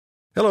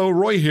Hello,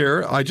 Roy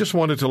here. I just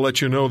wanted to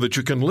let you know that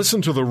you can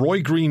listen to The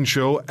Roy Green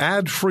Show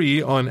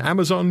ad-free on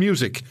Amazon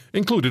Music,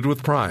 included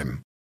with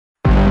Prime.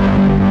 Welcome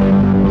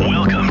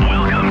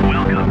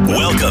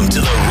to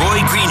The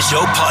Roy Green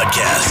Show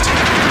podcast.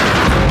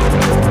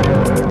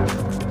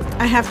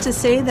 I have to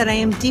say that I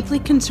am deeply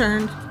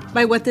concerned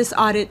by what this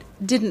audit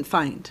didn't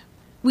find.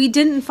 We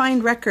didn't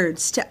find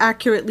records to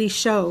accurately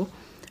show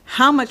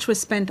how much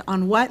was spent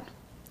on what,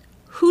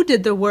 who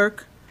did the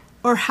work,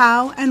 or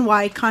how and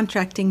why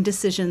contracting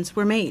decisions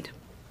were made.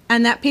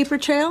 And that paper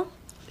trail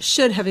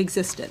should have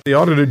existed. The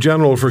Auditor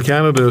General for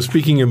Canada is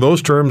speaking in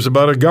those terms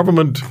about a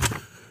government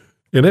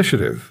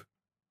initiative.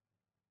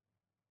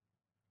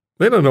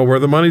 They don't know where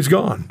the money's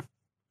gone.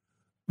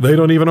 They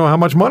don't even know how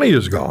much money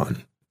is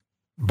gone,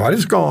 but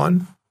it's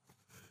gone.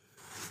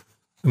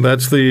 And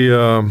that's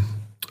the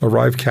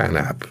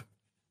ArriveCan app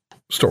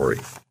story.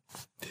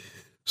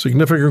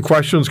 Significant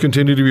questions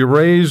continue to be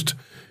raised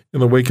in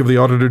the wake of the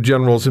Auditor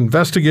General's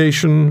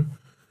investigation.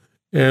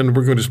 And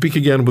we're going to speak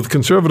again with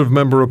Conservative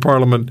Member of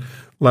Parliament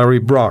Larry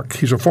Brock.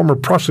 He's a former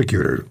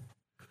prosecutor.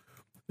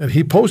 And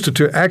he posted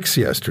to X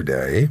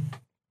yesterday,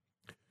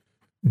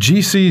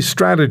 GC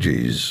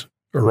Strategies,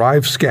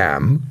 Arrive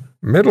Scam,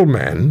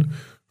 middlemen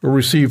who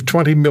received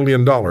 $20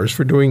 million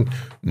for doing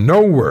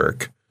no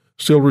work,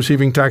 still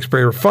receiving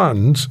taxpayer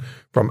funds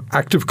from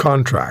active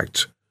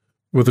contracts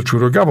with the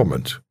Trudeau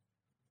government.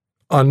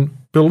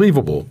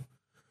 Unbelievable.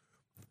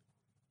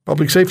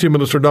 Public Safety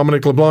Minister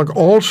Dominic LeBlanc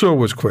also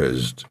was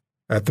quizzed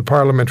at the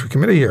Parliamentary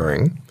Committee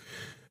hearing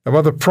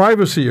about the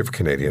privacy of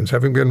Canadians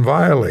having been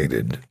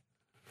violated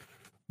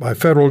by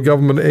federal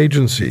government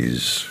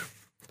agencies.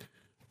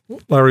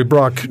 Larry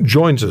Brock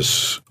joins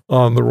us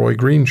on The Roy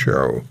Green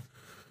Show.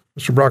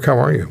 Mr. Brock, how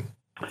are you?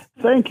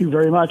 Thank you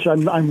very much.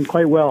 I'm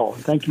quite well.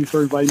 Thank you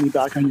for inviting me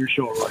back on your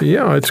show, Roy.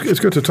 Yeah, it's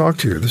good to talk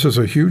to you. This is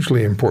a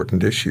hugely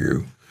important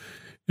issue.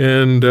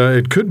 And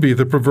it could be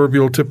the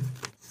proverbial tip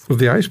of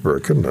the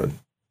iceberg, couldn't it?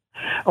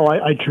 Oh,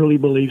 I truly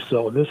believe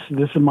so. This,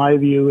 in my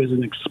view, is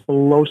an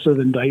explosive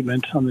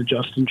indictment on the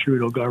Justin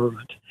Trudeau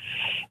government.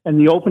 And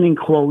the opening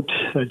quote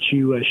that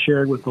you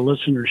shared with the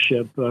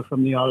listenership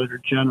from the Auditor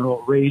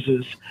General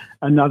raises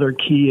another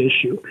key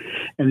issue.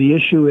 And the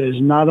issue is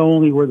not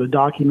only were the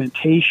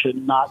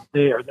documentation not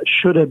there that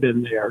should have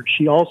been there,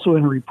 she also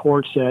in her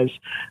report says,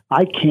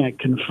 I can't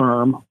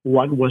confirm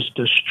what was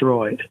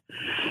destroyed.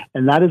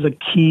 And that is a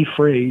key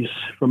phrase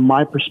from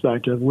my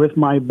perspective with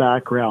my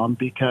background,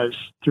 because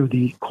through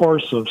the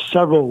course of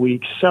several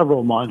weeks,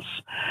 several months,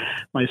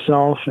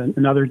 myself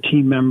and other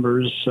team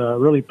members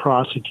really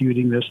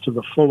prosecuting this to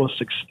the fullest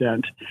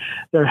extent,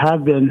 there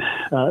have been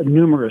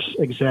numerous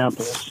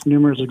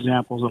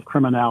examples of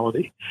criminality.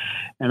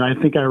 And I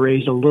think I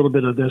raised a little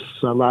bit of this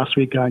last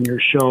week on your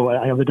show.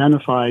 I have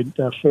identified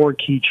 4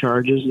 key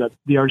charges that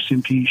the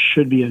RCMP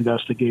should be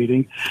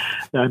investigating,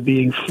 that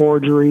being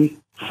forgery,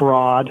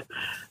 fraud,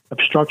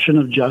 obstruction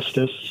of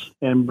justice,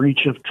 and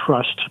breach of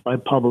trust by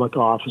public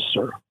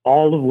officer,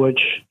 all of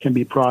which can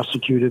be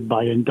prosecuted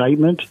by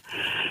indictment.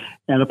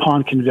 And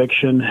upon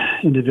conviction,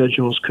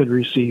 individuals could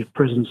receive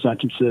prison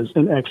sentences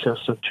in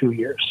excess of 2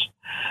 years.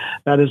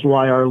 That is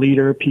why our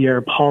leader,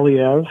 Pierre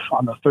Poilievre,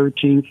 on the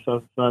 13th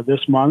of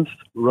this month,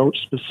 wrote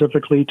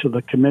specifically to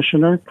the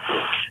commissioner,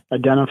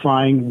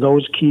 identifying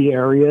those key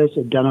areas,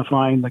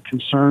 identifying the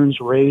concerns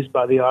raised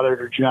by the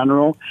Auditor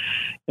General,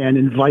 and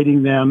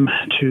inviting them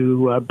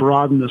to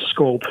broaden the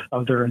scope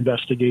of their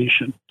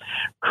investigation.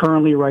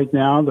 Currently, right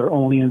now, they're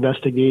only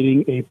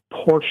investigating a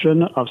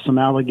portion of some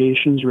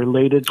allegations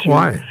related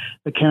to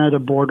the Canada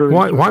Border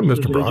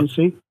Mr. Brock?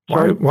 Agency.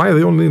 Why are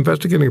they only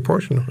investigating a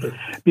portion of it?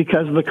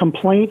 Because the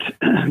complaint,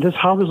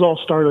 how this all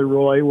started,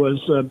 Roy, was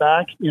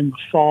back in the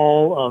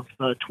fall of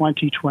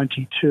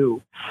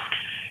 2022.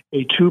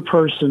 A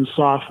 2-person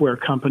software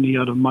company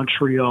out of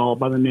Montreal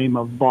by the name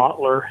of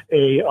Bottler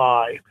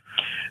AI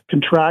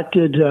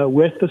contracted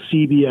with the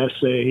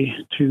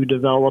CBSA to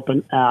develop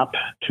an app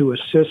to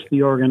assist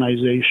the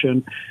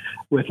organization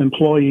with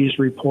employees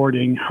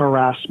reporting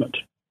harassment.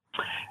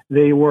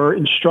 They were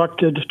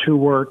instructed to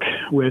work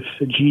with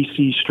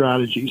GC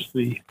Strategies,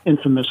 the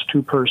infamous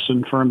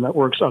 2-person firm that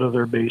works out of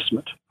their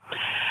basement.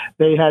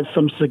 They had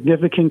some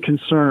significant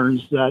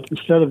concerns that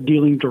instead of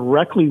dealing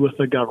directly with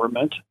the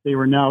government, they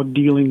were now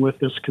dealing with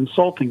this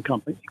consulting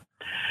company.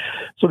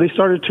 So they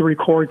started to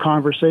record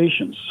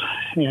conversations,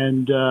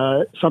 and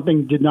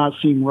something did not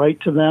seem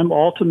right to them.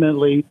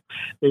 Ultimately,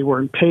 they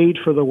weren't paid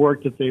for the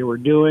work that they were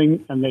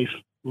doing, and they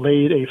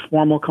delivered a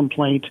formal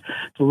complaint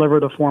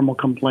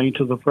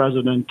to the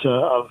president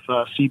of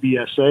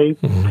CBSA.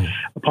 Mm-hmm.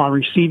 Upon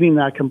receiving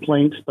that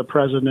complaint, the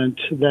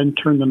president then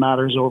turned the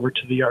matters over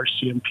to the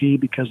RCMP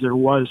because there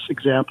was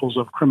examples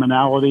of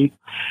criminality,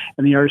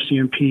 and the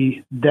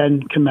RCMP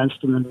then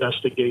commenced an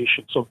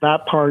investigation. So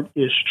that part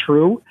is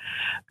true.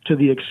 To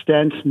the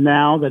extent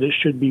now that it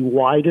should be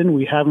widened,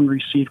 we haven't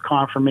received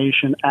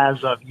confirmation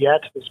as of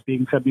yet, this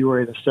being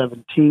February the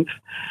 17th,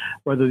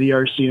 whether the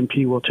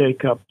RCMP will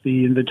take up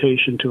the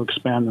invitation to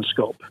expand the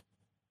scope.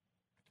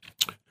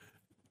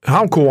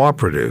 How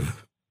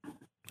cooperative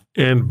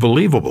and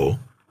believable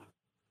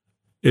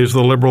is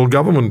the Liberal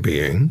government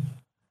being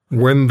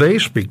when they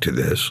speak to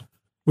this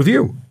with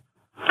you?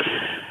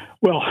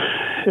 Well,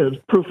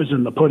 proof is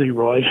in the pudding,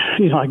 Roy.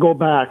 I go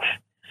back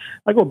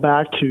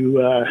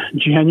to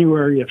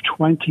January of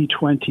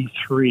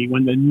 2023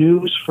 when the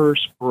news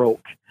first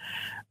broke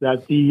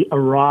that the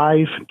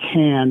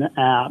ArriveCan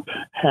app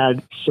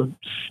had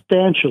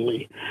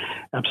substantially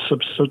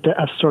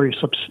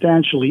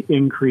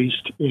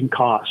increased in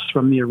costs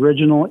from the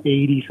original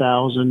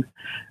 $80,000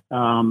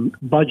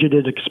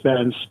 budgeted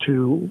expense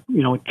to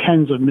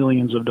tens of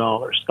millions of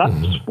dollars.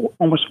 That's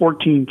almost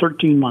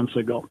 13 months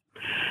ago.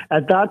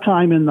 At that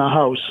time in the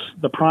House,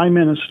 the Prime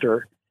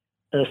Minister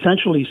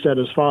essentially said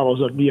as follows,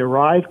 that the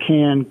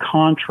ArriveCan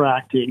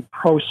contracting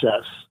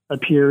process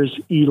appears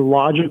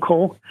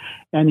illogical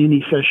and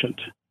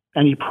inefficient,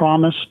 and he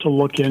promised to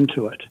look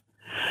into it.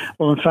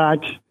 Well, in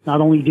fact,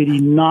 not only did he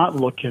not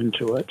look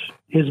into it,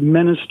 his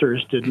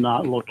ministers did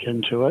not look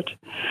into it,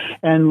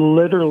 and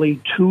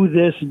literally to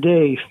this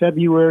day,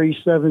 February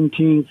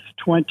 17th,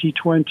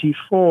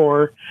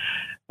 2024,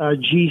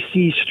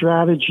 GC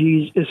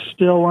Strategies is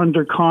still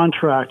under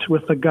contract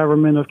with the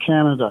government of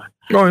Canada.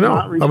 Oh, I know.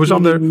 I was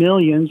on their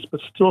millions,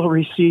 but still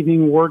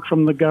receiving work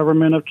from the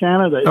government of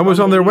Canada. I was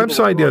on their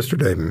website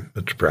yesterday,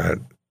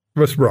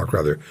 Mr. Brock,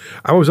 rather.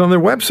 I was on their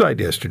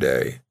website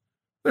yesterday.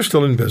 They're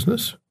still in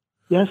business.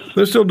 Yes.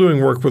 They're still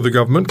doing work with the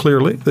government,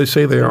 clearly. They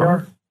say they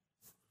are.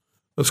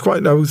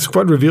 That was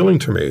quite revealing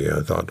to me.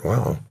 I thought,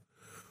 wow,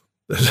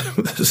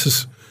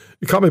 it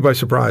caught me by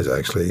surprise,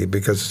 actually,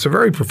 because it's a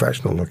very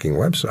professional-looking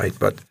website.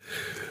 But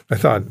I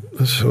thought,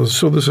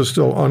 so this is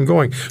still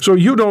ongoing. So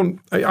you don't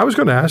 – I was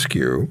going to ask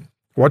you,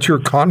 what's your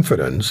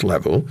confidence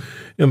level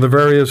in the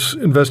various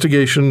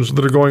investigations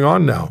that are going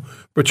on now?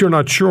 But you're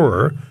not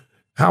sure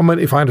how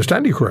many – if I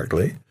understand you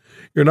correctly,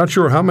 you're not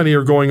sure how many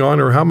are going on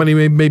or how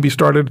many may be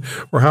started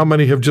or how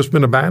many have just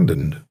been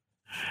abandoned.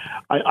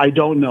 I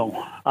don't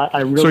know.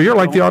 I really so you're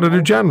like the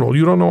Auditor General.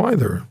 You don't know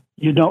either.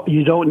 You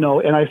don't know.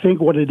 And I think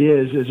what it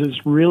is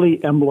it's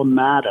really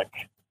emblematic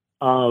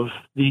of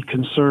the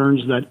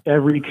concerns that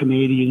every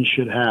Canadian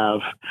should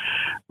have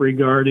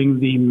regarding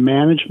the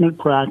management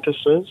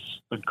practices,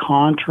 the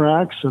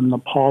contracts, and the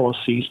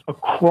policies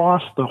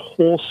across the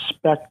whole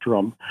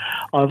spectrum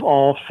of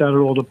all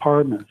federal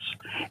departments.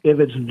 If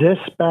it's this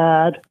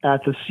bad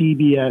at the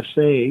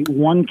CBSA,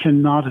 one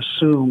cannot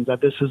assume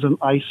that this is an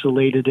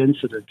isolated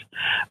incident,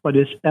 but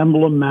it's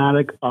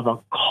emblematic of a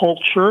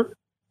culture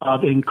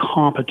of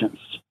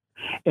incompetence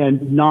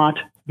and not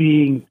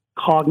being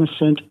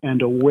cognizant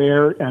and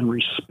aware and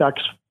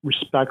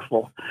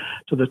respectful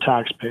to the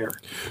taxpayer.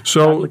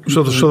 So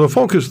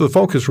the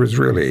focus was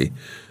really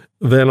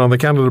then on the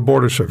Canada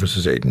Border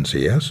Services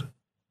Agency, yes?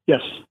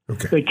 Yes.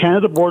 Okay. The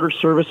Canada Border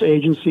Service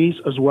Agencies,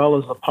 as well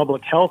as the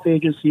Public Health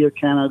Agency of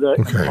Canada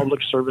and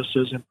Public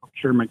Services and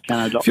Procurement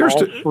Canada,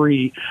 all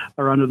three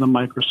are under the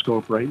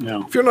microscope right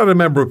now. If you're not a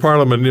member of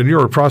Parliament and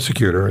you're a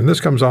prosecutor, and this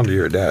comes onto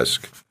your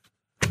desk,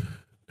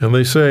 and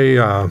they say,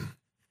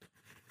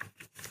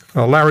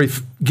 Larry,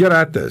 get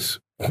at this.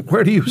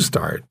 Where do you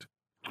start?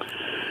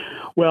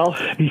 Well,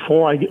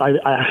 before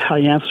I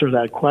answer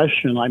that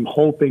question, I'm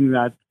hoping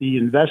that the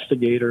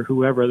investigator,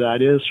 whoever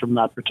that is from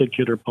that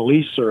particular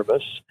police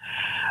service,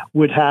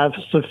 would have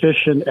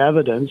sufficient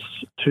evidence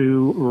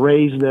to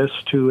raise this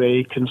to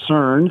a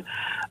concern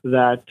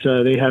that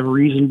they have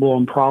reasonable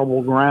and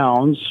probable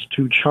grounds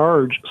to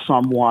charge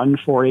someone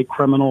for a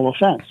criminal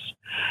offense.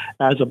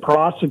 As a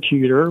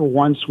prosecutor,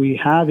 once we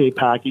have a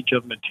package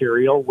of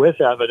material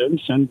with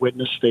evidence and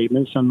witness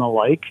statements and the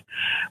like,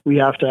 we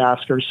have to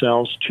ask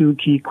ourselves two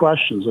key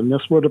questions. And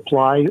this would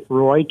apply,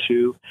 Roy,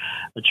 to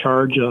a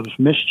charge of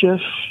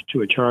mischief,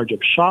 to a charge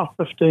of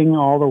shoplifting,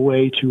 all the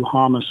way to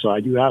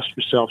homicide. You ask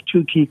yourself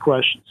two key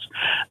questions.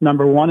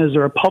 Number one, is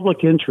there a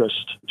public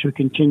interest to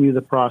continue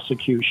the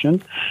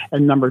prosecution?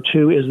 And number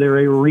two, is there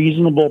a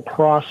reasonable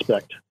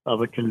prospect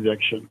of a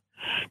conviction?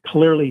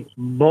 Clearly,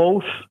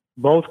 both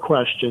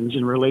questions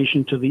in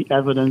relation to the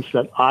evidence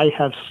that I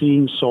have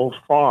seen so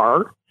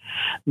far,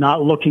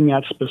 not looking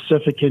at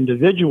specific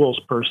individuals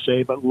per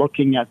se, but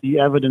looking at the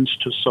evidence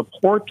to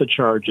support the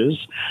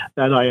charges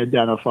that I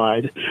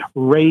identified,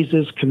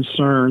 raises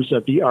concerns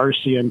that the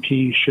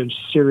RCMP should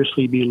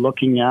seriously be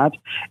looking at,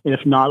 and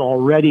if not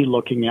already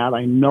looking at.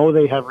 I know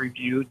they have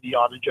reviewed the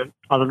Auditor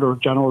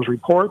General's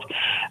report.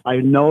 I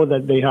know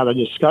that they had a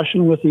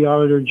discussion with the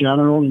Auditor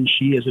General, and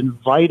she has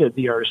invited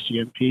the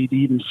RCMP to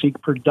even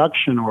seek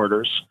production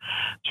orders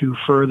to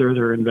further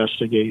their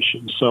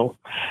investigation. So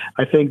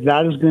I think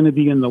that is going to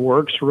be in the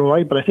works,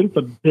 Roy. But I think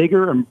the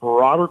bigger and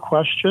broader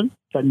question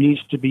that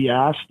needs to be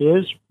asked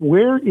is,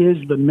 where is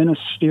the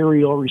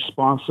ministerial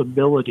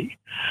responsibility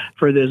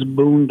for this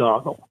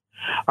boondoggle?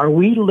 Are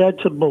we led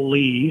to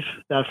believe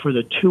that for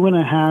the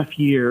 2.5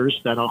 years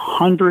that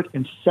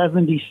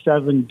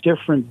 177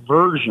 different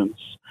versions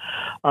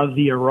of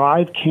the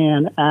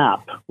ArriveCan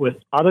app with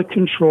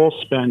out-of-control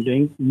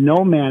spending,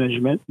 no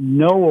management,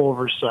 no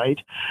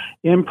oversight,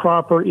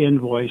 improper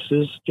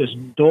invoices, just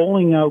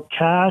doling out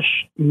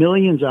cash,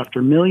 millions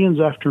after millions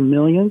after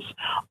millions,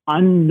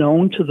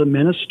 unknown to the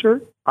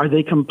minister, Are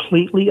they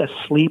completely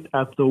asleep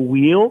at the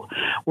wheel?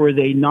 Were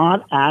they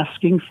not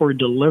asking for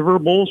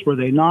deliverables? Were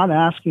they not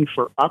asking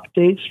for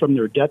updates from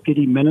their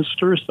deputy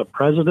ministers, the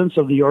presidents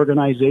of the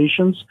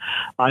organizations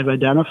I've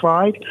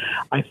identified?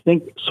 I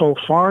think so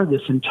far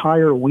this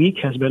entire week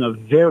has been a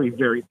very,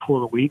 very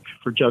poor week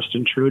for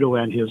Justin Trudeau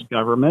and his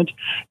government.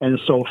 And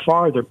so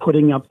far they're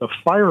putting up the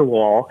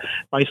firewall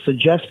by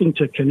suggesting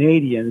to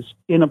Canadians,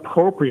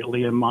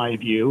 inappropriately in my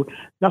view,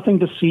 nothing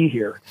to see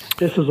here.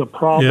 This is a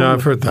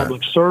problem with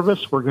public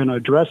service. We're going to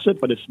address it,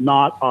 but it's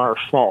not our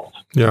fault.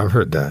 Yeah, I've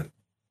heard that.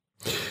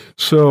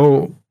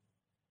 So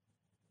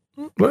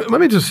let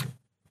me just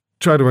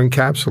try to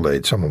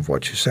encapsulate some of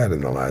what you said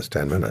in the last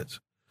 10 minutes.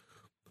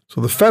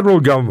 So the federal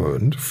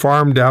government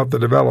farmed out the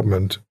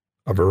development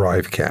of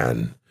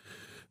ArriveCan.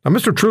 Now,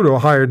 Mr. Trudeau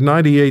hired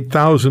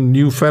 98,000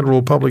 new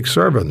federal public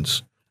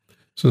servants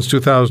since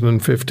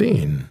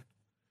 2015.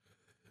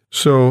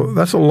 So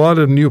that's a lot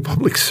of new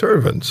public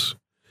servants.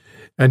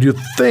 And you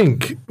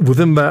think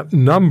within that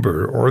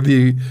number, or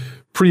the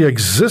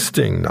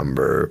pre-existing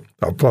number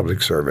of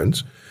public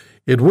servants,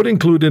 it would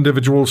include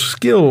individuals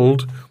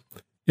skilled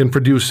in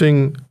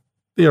producing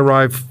the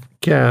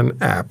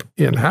ArriveCan app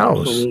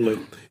in-house.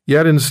 Absolutely.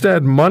 Yet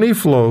instead, money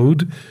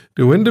flowed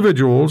to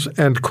individuals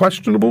and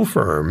questionable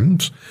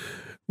firms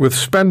with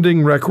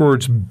spending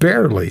records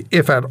barely,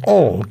 if at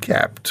all,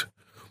 kept.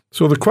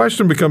 So the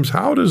question becomes,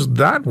 how does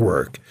that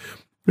work?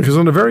 Because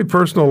on a very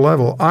personal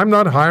level, I'm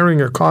not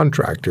hiring a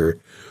contractor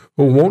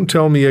who won't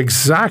tell me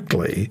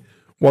exactly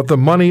what the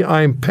money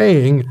I'm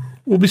paying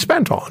will be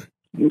spent on.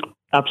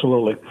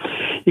 Absolutely.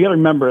 You got to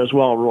remember as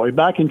well, Roy,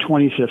 back in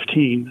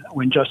 2015,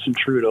 when Justin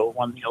Trudeau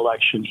won the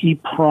election, he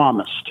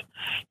promised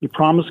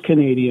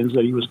Canadians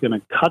that he was going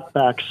to cut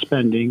back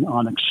spending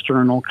on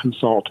external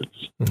consultants.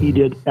 Mm-hmm. He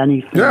did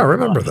anything. Yeah, I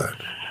remember that.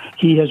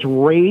 He has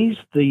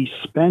raised the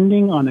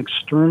spending on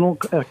external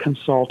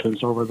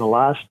consultants over the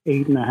last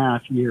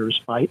 8.5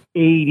 years by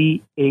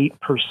 88%.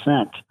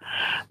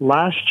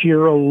 Last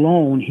year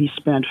alone, he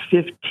spent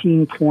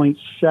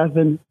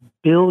 $15.7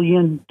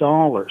 billion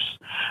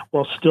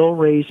while still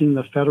raising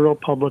the federal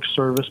public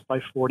service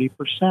by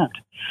 40%.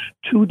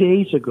 2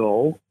 days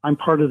ago, I'm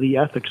part of the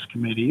ethics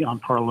committee on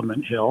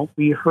Parliament Hill.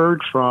 We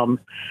heard from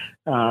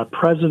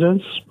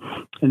presidents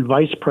and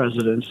vice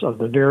presidents of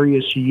the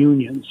various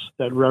unions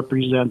that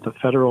represent the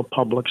federal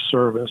public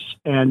service,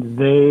 and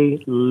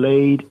they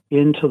laid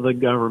into the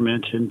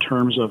government in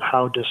terms of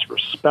how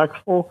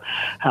disrespectful,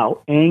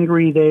 how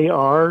angry they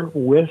are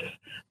with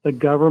the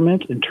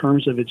government in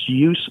terms of its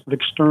use of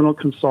external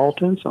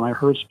consultants. And I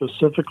heard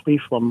specifically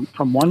from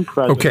one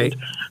president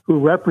who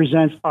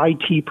represents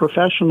IT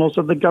professionals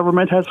that the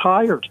government has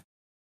hired.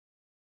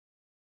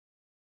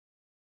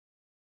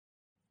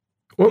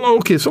 Well,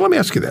 okay, so let me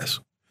ask you this.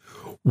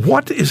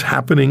 What is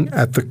happening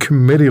at the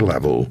committee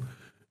level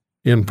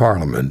in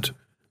Parliament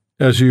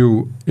as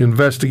you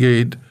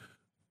investigate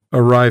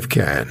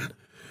ArriveCan?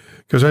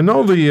 Because I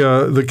know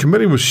the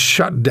committee was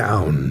shut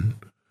down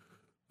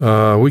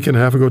a week and a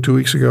half ago, 2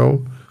 weeks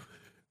ago,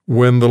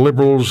 when the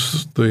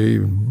Liberals, the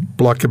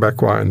Bloc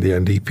Québécois, and the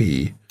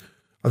NDP,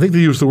 I think they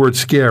used the word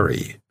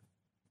scary,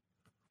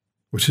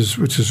 which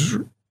is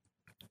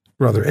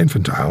rather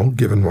infantile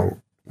given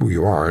who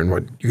you are and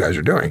what you guys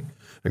are doing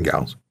and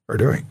gals are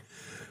doing.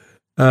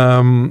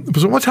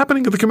 So what's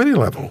happening at the committee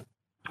level?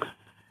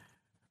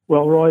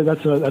 Well, Roy,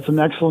 that's an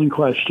excellent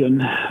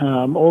question.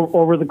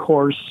 Over the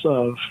course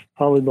of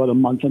probably about a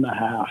month and a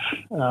half,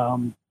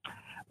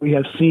 we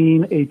have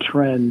seen a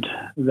trend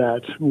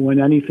that when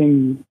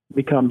anything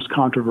becomes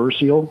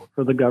controversial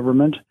for the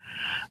government,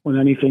 when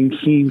anything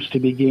seems to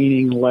be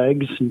gaining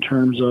legs in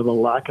terms of a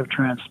lack of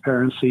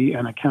transparency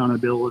and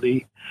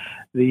accountability,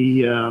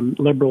 the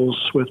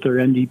Liberals with their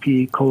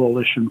NDP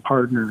coalition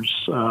partners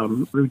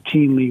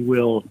routinely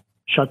will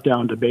shut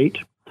down debate,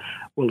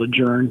 will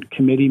adjourn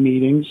committee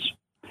meetings.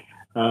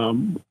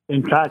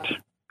 In fact,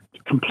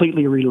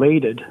 completely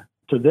related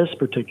to this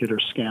particular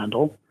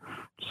scam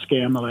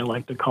that I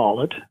like to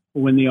call it,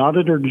 when the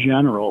Auditor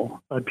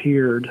General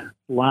appeared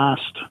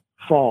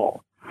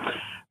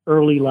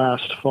early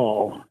last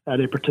fall,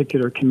 at a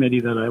particular committee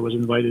that I was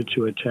invited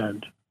to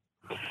attend,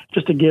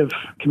 just to give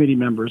committee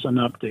members an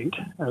update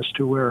as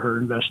to where her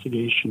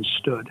investigation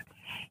stood.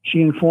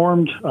 She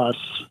informed us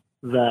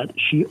that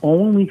she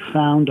only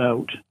found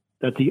out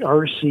that the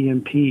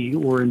RCMP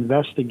were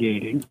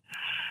investigating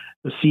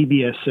the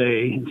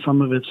CBSA and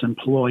some of its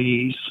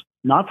employees,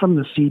 not from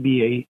the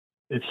CBA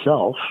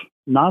itself,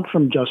 not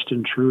from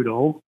Justin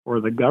Trudeau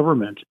or the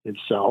government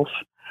itself,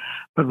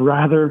 but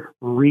rather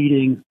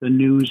reading the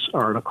news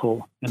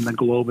article in the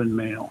Globe and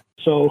Mail.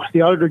 So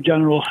the Auditor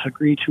General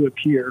agreed to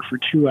appear for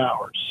 2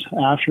 hours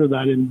after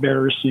that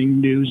embarrassing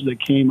news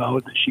that came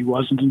out that she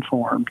wasn't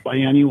informed by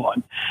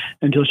anyone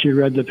until she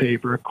read the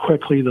paper.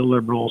 Quickly, the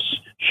Liberals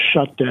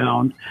shut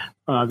down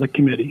the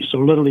committee. So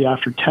literally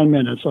after 10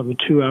 minutes of a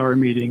 2-hour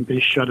meeting, they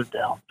shut it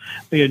down.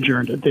 They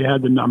adjourned it. They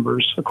had the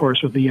numbers, of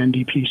course, with the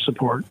NDP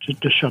support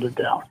to shut it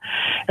down.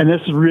 And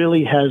this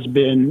really has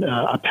been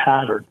a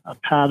pattern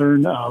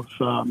of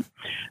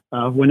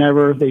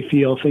whenever they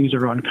feel things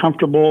are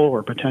uncomfortable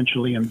or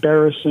potentially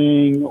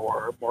embarrassing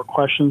or more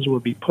questions will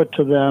be put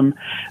to them,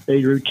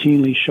 they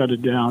routinely shut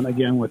it down,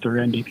 again, with their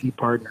NDP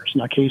partners.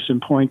 Now, case in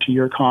point to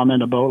your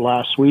comment about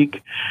last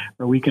week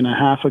or a week and a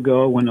half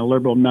ago when a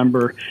Liberal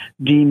member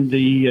deemed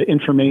the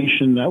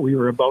information that we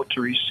were about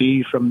to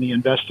receive from the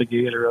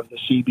investigator of the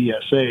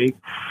CBSA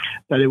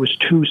that it was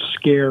too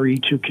scary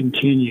to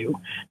continue.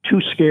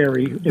 Too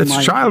scary.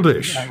 It's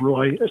childish.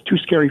 Roy, it's too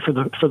scary for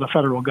the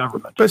federal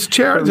government. That's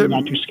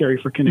not too scary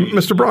for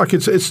Canadians. Mr. Brock,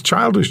 it's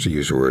childish to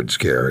use the word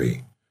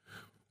scary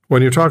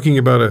when you're talking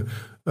about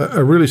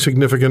a really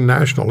significant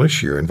national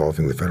issue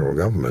involving the federal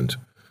government.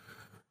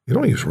 You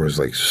don't use words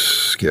like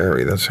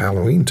scary. That's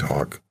Halloween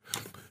talk.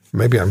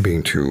 Maybe I'm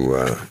being too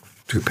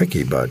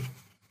picky, but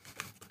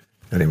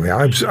anyway,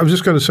 I was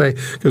just going to say,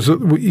 because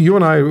you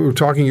and I were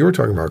talking, you were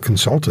talking about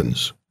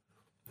consultants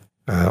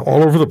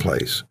all over the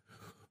place.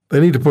 They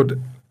need to put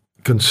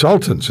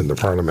consultants in the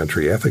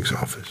Parliamentary Ethics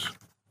Office.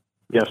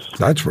 Yes.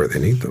 That's where they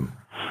need them.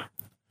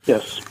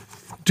 Yes.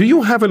 Do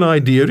you have an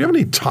idea? Do you have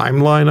any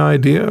timeline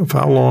idea of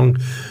how long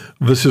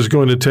this is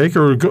going to take?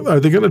 Or are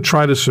they going to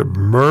try to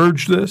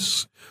submerge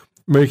this,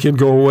 make it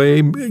go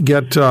away,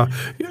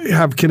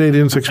 have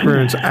Canadians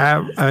experience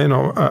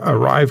ArriveCan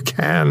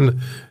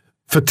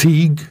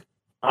fatigue?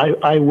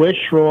 I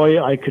wish,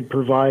 Roy, I could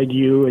provide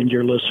you and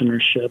your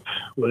listenership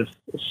with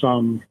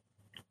some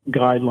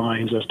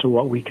guidelines as to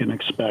what we can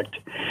expect.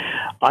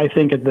 I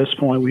think at this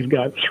point we've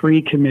got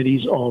 3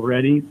 committees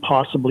already,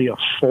 possibly a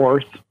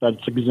 4th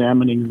that's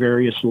examining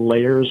various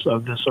layers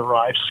of this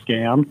Arrive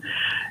scam.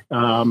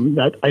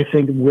 That I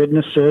think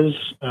witnesses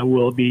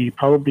will be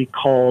probably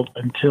called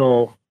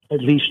until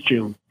at least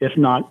June, if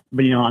not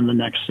beyond the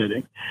next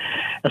sitting.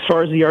 As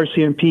far as the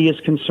RCMP is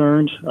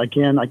concerned,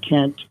 again, I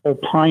can't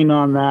opine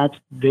on that.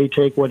 They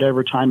take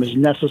whatever time is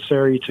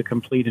necessary to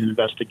complete an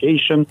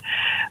investigation.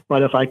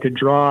 But if I could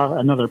draw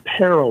another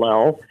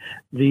parallel,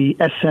 the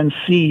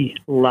SNC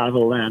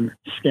Lavalin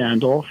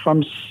scandal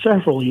from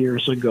several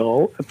years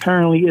ago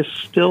apparently is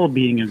still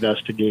being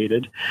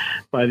investigated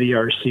by the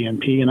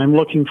RCMP, and I'm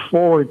looking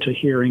forward to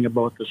hearing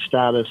about the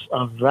status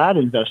of that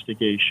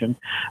investigation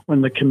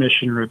when the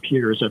commissioner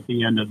appears at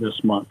the end of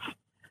this month.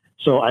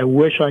 So I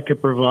wish I could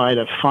provide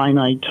a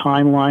finite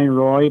timeline,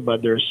 Roy,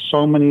 but there's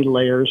so many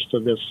layers to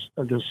this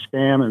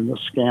scam and this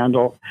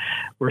scandal.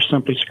 We're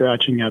simply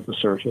scratching at the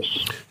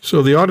surface.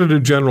 So the Auditor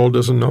General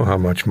doesn't know how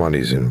much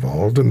money's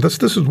involved, and this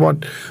is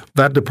what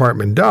that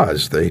department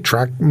does. They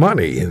track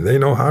money, and they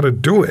know how to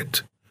do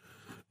it.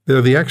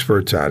 They're the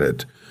experts at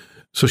it.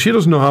 So she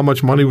doesn't know how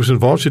much money was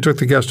involved. She took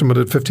the guesstimate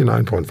at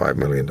 $59.5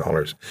 million.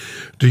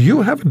 Do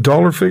you have a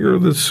dollar figure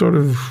that's sort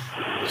of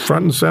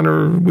front and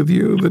center with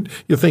you that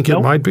you think it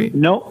might be?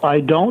 No, I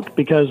don't,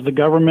 because the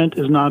government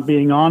is not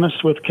being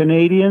honest with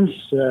Canadians.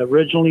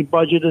 Originally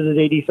budgeted at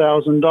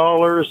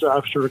 $80,000.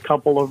 After a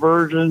couple of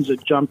versions,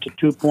 it jumped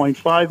to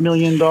 $2.5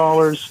 million.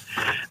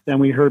 Then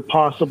we heard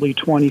possibly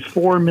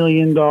 $24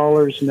 million.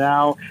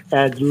 Now,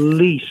 at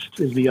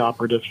least is the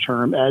operative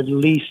term, at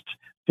least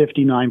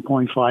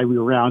 59.5, we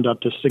round up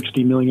to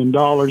 $60 million,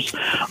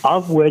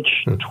 of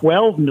which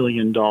 $12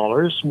 million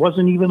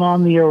wasn't even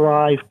on the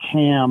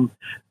ArriveCan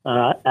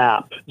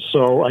app.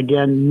 So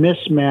again,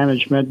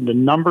 mismanagement. The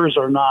numbers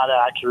are not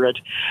accurate.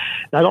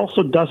 That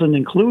also doesn't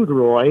include,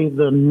 Roy,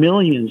 the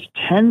millions,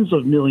 tens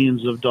of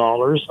millions of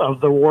dollars of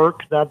the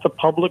work that the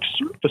public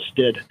service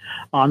did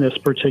on this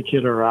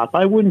particular app.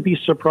 I wouldn't be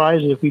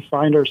surprised if we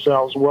find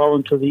ourselves well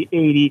into the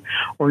 $80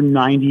 or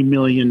 $90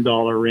 million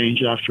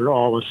range after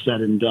all is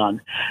said and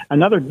done.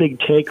 Another big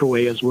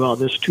takeaway as well,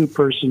 this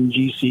 2-person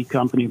GC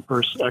company,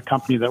 a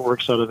company that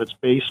works out of its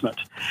basement.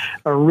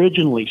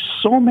 Originally,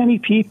 so many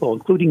people,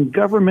 including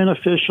government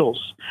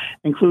officials,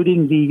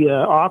 including the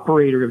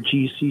operator of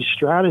GC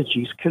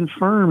Strategies,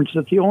 confirmed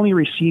that they only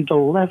received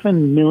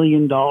 $11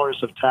 million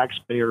of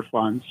taxpayer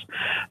funds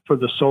for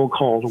the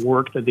so-called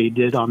work that they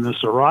did on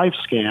this Arrive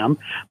scam.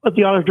 But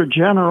the Auditor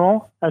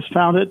General has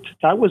found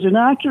that was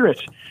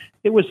inaccurate.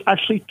 It was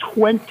actually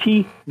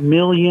 $20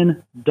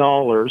 million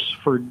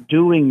for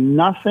doing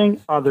nothing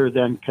other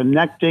than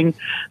connecting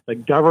the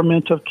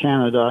government of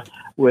Canada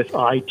with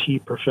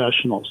IT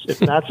professionals. If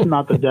that's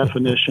not the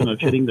definition of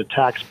hitting the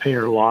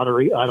taxpayer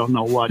lottery, I don't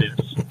know what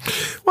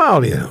is.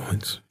 Well,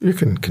 you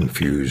can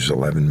confuse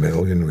 11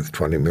 million with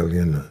 20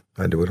 million.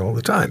 I do it all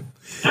the time.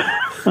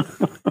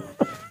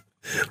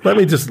 Let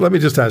me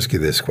just ask you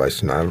this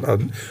question. I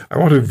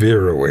want to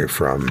veer away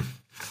from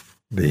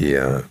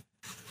the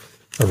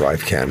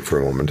ArriveCan for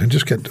a moment and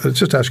let's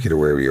just ask you to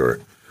wear your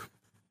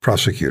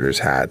prosecutor's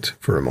hat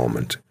for a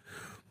moment.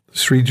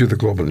 Let's read you the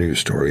global news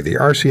story. The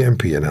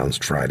RCMP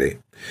announced Friday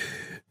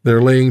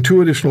they're laying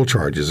 2 additional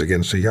charges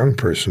against a young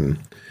person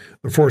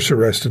the force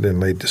arrested in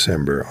late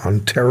December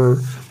on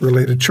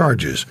terror-related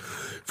charges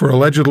for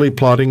allegedly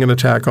plotting an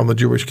attack on the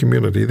Jewish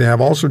community. They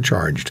have also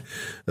charged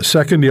a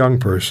second young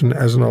person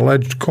as an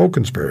alleged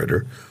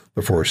co-conspirator,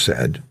 the force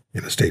said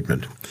in a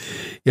statement.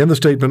 In the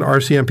statement,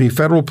 RCMP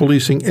Federal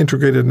Policing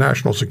Integrated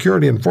National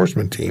Security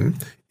Enforcement Team,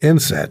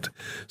 INSET,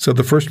 said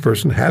the first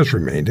person has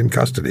remained in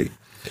custody.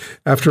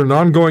 After an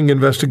ongoing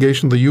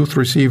investigation, the youth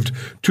received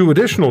 2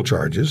 additional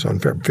charges on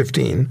February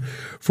 15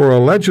 for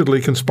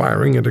allegedly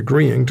conspiring and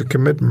agreeing to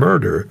commit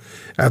murder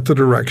at the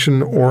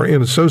direction or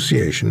in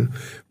association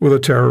with a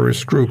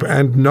terrorist group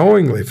and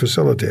knowingly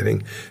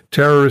facilitating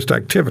terrorist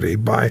activity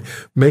by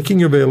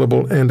making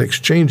available and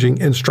exchanging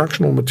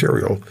instructional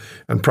material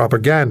and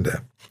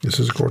propaganda. This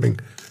is according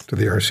to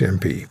the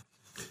RCMP.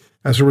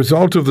 As a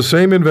result of the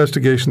same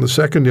investigation, the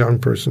second young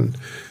person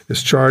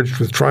is charged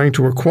with trying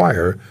to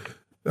acquire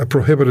a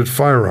prohibited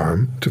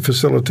firearm to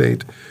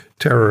facilitate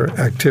terror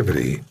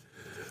activity.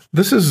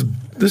 This is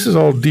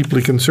all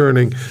deeply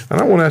concerning, and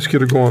I won't ask you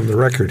to go on the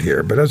record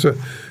here, but the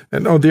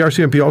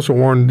RCMP also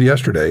warned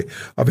yesterday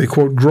of a,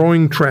 quote,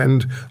 growing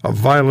trend of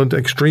violent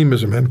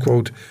extremism, end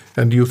quote,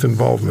 and youth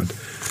involvement.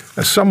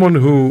 As someone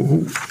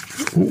who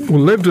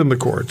lived in the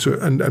courts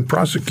and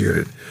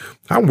prosecuted,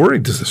 how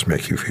worried does this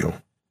make you feel?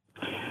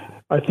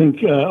 I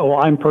think,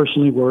 I'm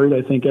personally worried.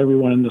 I think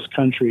everyone in this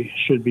country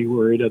should be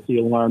worried at the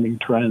alarming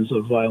trends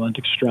of violent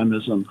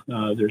extremism.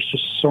 There's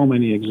just so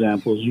many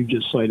examples. You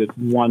just cited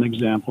one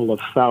example of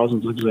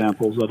thousands of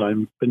examples that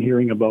I've been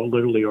hearing about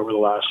literally over the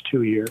last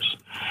 2 years.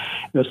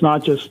 And it's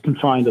not just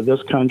confined to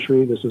this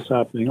country. This is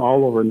happening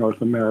all over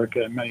North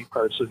America and many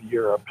parts of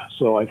Europe.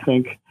 So I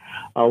think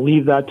I'll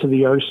leave that to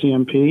the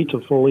RCMP to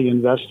fully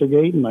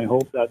investigate, and I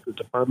hope that the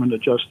Department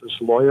of Justice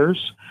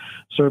lawyers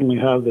certainly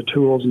have the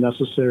tools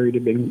necessary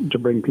to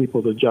bring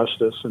people to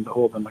justice and to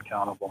hold them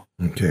accountable.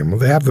 Okay, well,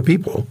 they have the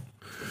people.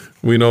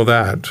 We know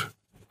that.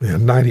 They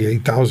had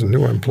 98,000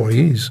 new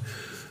employees,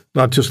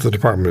 not just the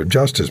Department of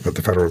Justice, but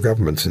the federal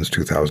government since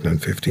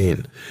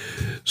 2015.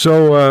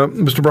 So,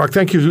 Mr. Brock,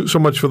 thank you so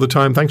much for the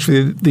time. Thanks for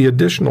the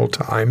additional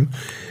time.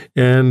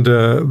 And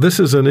this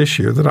is an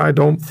issue that I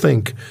don't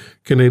think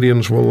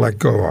Canadians will let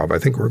go of. I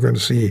think we're going to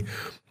see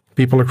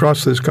people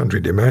across this country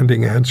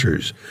demanding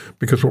answers,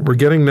 because what we're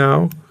getting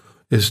now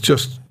is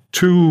just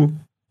too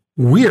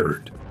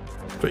weird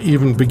to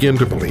even begin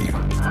to believe. A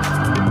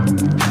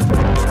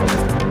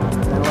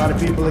lot of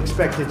people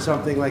expected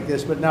something like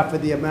this, but not for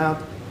the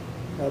amount.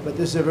 But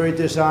this is a very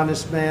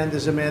dishonest man.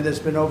 This is a man that's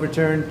been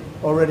overturned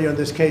already on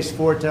this case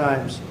 4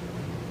 times.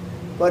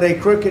 But a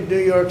crooked New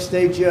York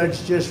State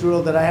judge just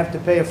ruled that I have to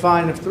pay a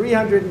fine of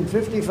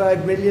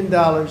 $355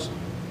 million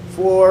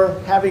for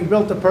having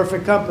built a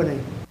perfect company.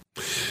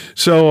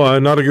 So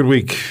not a good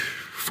week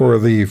for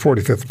the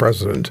 45th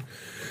president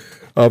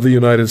of the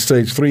United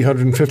States.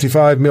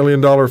 $355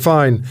 million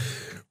fine.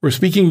 We're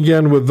speaking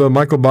again with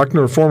Michael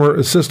Bachner, former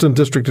assistant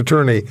district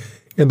attorney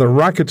in the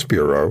Rackets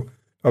Bureau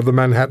of the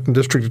Manhattan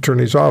District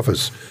Attorney's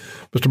Office.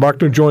 Mr.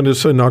 Bachner joined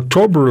us in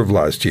October of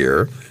last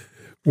year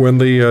when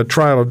the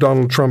trial of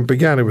Donald Trump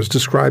began. It was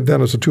described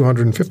then as a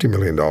 $250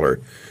 million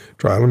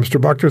trial. And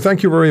Mr. Bachner,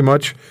 thank you very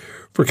much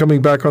for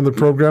coming back on the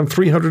program.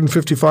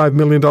 $355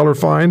 million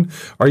fine.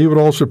 Are you at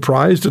all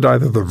surprised at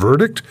either the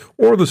verdict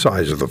or the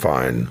size of the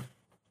fine?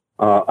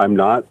 I'm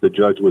not. The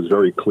judge was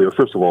very clear.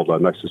 First of all,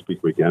 nice to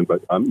speak again,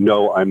 but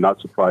no, I'm not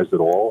surprised at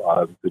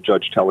all. The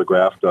judge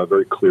telegraphed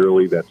very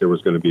clearly that there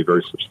was going to be a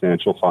very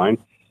substantial fine.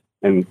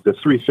 And the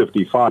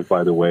 355,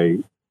 by the way,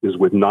 is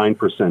with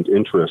 9%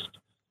 interest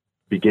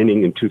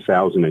beginning in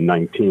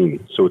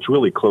 2019. So it's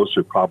really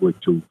closer probably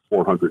to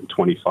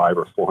 $425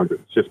 or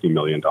 $450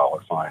 million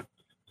fine.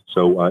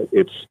 So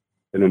it's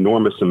an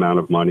enormous amount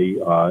of money.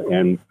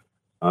 And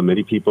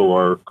many people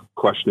are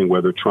questioning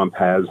whether Trump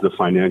has the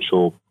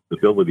financial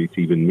ability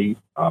to even meet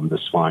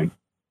this fine.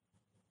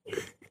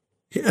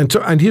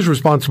 And he's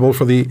responsible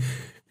for the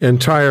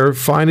entire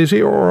fine, is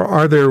he? Or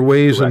are there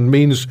ways Correct. and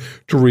means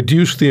to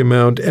reduce the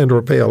amount and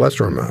or pay a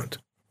lesser amount?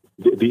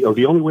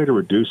 The only way to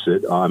reduce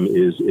it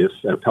is if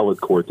an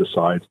appellate court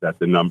decides that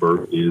the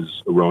number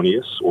is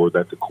erroneous or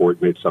that the court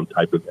made some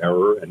type of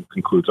error and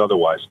concludes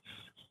otherwise.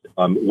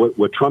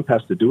 What Trump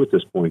has to do at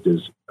this point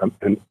is,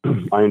 and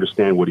I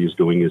understand what he's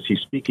doing, is he's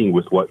speaking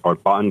with what are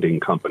bonding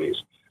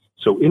companies.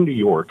 So in New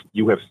York,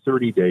 you have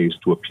 30 days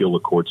to appeal a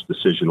court's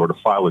decision or to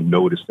file a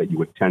notice that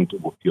you intend to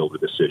appeal the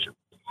decision.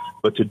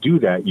 But to do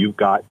that, you've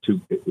got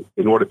to,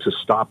 in order to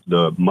stop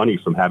the money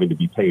from having to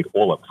be paid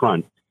all up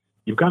front,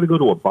 you've got to go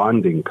to a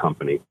bonding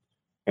company.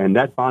 And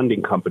that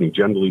bonding company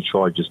generally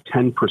charges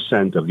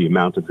 10% of the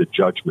amount of the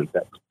judgment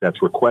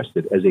that's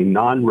requested as a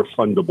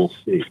non-refundable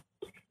fee.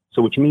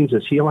 So which means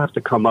is he'll have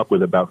to come up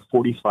with about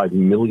 $45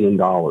 million,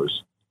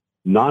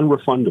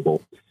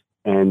 non-refundable.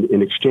 And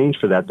in exchange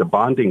for that, the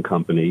bonding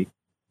company,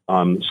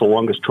 so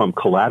long as Trump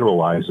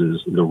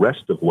collateralizes the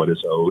rest of what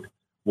is owed,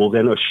 will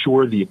then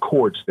assure the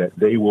courts that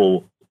they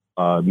will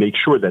make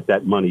sure that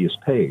that money is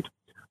paid.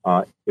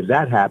 If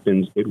that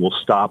happens, it will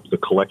stop the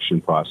collection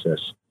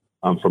process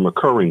from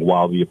occurring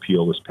while the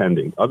appeal is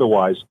pending.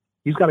 Otherwise,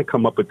 he's got to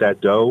come up with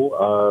that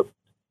dough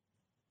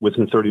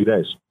within 30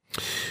 days.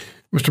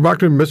 Mr.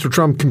 Bachner, Mr.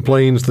 Trump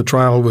complains the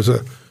trial was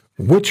a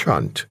witch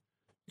hunt,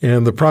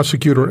 and the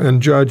prosecutor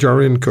and judge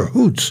are in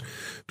cahoots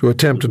to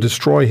attempt to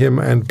destroy him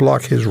and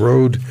block his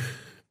road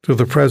to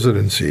the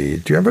presidency.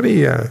 Do you have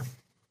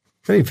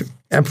any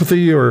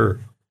empathy or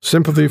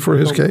sympathy for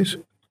his case?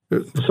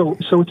 So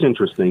it's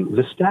interesting.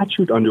 The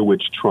statute under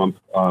which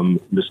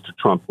Mr.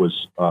 Trump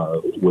was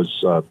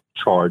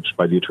charged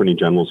by the Attorney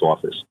General's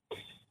office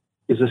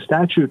is a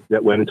statute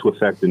that went into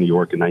effect in New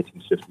York in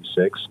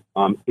 1956.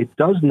 It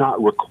does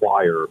not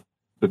require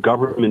the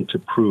government to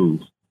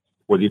prove,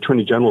 or the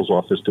Attorney General's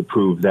office to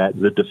prove, that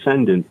the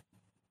defendant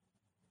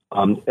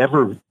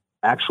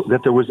that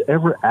there was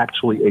ever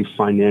actually a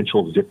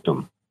financial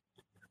victim.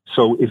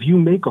 So if you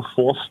make a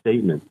false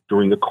statement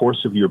during the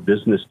course of your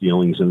business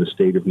dealings in the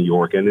state of New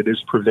York, and it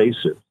is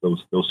pervasive,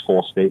 those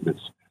false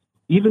statements,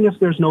 even if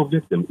there's no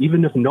victim,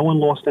 even if no one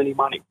lost any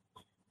money,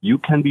 you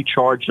can be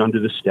charged under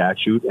the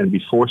statute and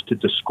be forced to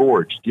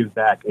give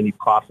back any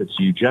profits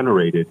you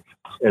generated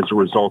as a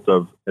result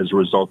of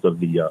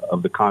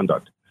the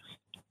conduct.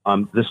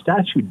 The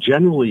statute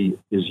generally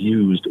is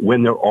used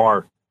when there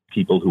are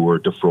people who are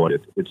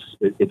defrauded.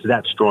 It's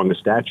that strong a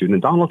statute,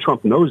 and Donald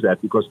Trump knows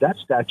that because that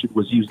statute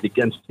was used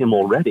against him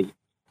already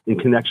in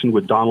connection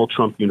with Donald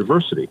Trump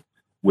University,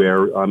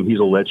 where he's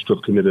alleged to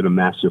have committed a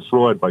massive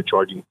fraud by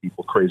charging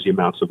people crazy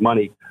amounts of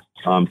money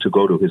to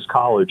go to his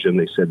college, and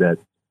they said that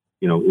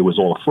it was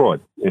all a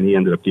fraud, and he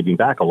ended up giving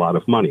back a lot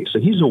of money. So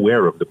he's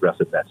aware of the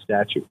breadth of that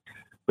statute.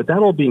 But that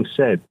all being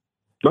said,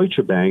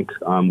 Deutsche Bank,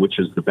 which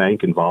is the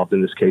bank involved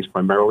in this case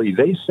primarily,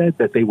 they said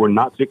that they were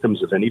not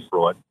victims of any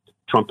fraud.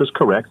 Trump is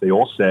correct. They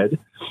all said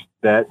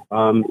that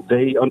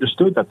they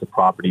understood that the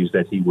properties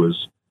that he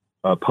was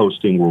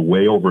posting were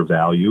way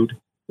overvalued.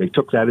 They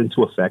took that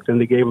into effect, and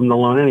they gave him the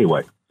loan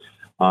anyway.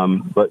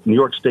 But New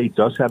York State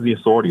does have the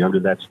authority under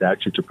that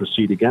statute to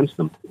proceed against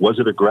them. Was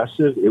it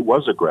aggressive? It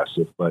was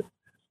aggressive. But,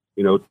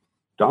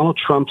 Donald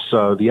Trump's,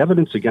 the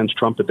evidence against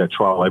Trump at that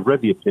trial, I've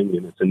read the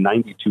opinion. It's a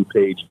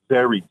 92-page,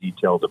 very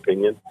detailed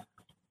opinion.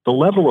 The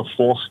level of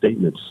false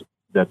statements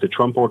that the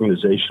Trump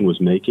organization was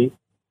making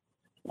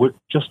were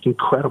just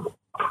incredible.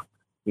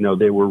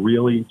 They were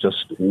really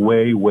just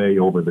way, way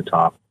over the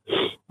top.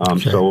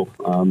 So,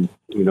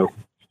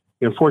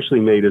 unfortunately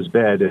made his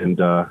bed. And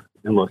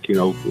look,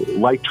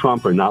 like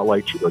Trump or not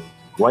like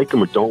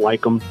him or don't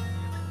like him,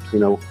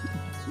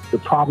 the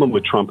problem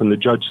with Trump, and the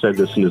judge said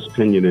this in his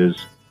opinion, is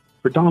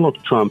for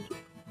Donald Trump,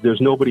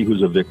 there's nobody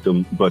who's a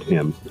victim but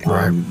him.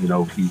 Right.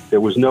 There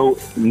was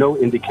no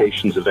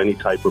indications of any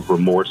type of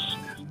remorse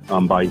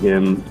by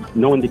him,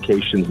 no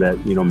indications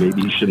that,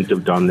 maybe he shouldn't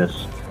have done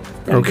this.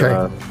 And,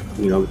 Okay.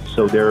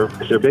 So they're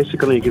basically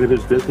going to give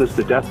his business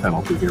the death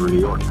penalty here in New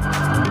York.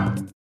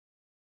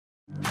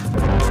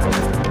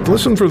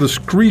 Listen for the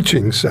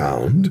screeching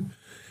sound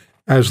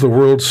as the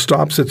world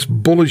stops its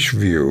bullish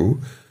view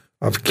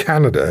of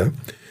Canada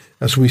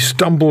as we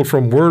stumble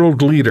from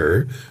world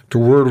leader to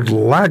world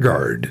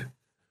laggard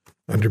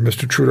under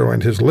Mr. Trudeau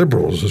and his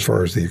Liberals as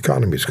far as the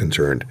economy is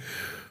concerned.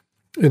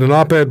 In an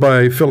op-ed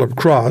by Philip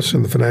Cross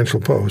in the Financial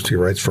Post, he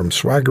writes, "From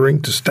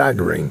swaggering to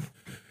staggering,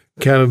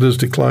 Canada's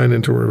decline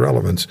into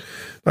irrelevance."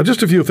 Now,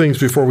 just a few things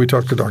before we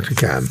talk to Dr.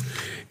 Can.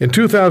 In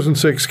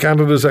 2006,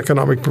 Canada's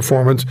economic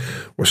performance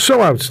was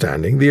so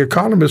outstanding, The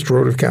Economist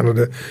wrote of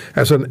Canada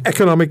as an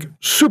economic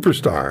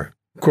superstar,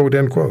 quote,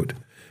 end quote.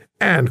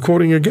 And,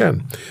 quoting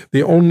again,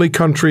 the only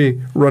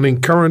country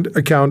running current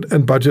account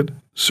and budget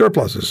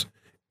surpluses,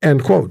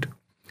 end quote.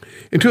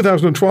 In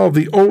 2012,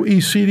 the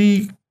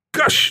OECD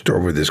gushed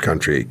over this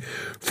country,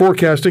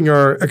 forecasting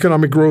our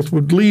economic growth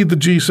would lead the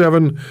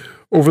G7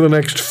 over the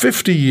next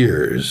 50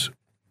 years.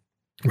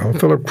 Well,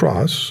 Philip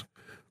Cross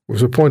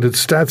was appointed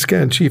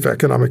StatsCan chief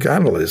economic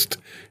analyst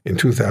in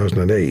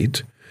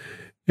 2008,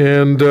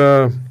 and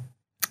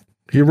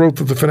he wrote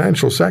that the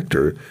financial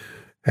sector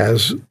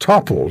has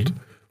toppled,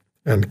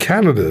 and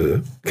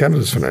Canada's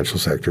financial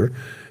sector,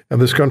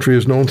 and this country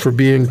is known for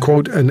being,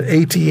 quote, an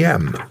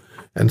ATM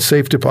and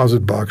safe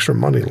deposit box for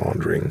money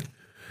laundering.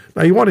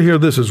 Now, you want to hear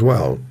this as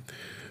well.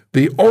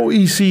 The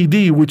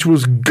OECD, which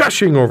was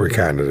gushing over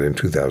Canada in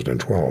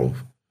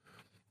 2012,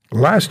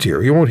 last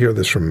year, you won't hear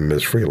this from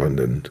Ms.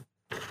 Freeland and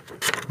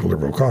the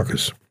Liberal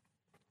caucus.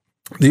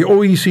 The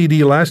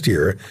OECD last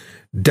year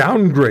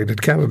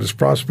downgraded Canada's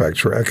prospects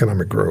for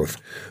economic growth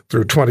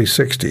through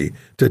 2060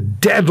 to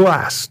dead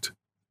last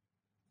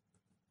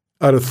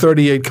out of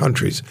 38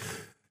 countries.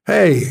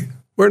 Hey,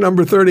 we're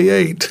number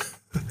 38.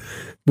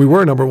 We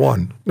were number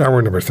 1. Now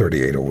we're number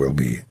 38, or will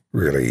be,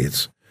 really.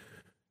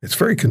 It's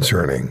very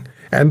concerning.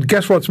 And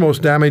guess what's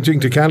most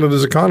damaging to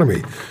Canada's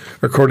economy?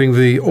 According to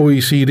the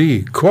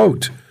OECD,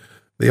 quote,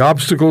 "The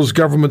obstacles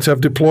governments have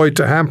deployed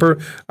to hamper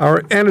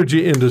our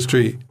energy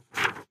industry,"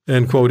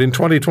 end quote. In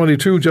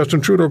 2022,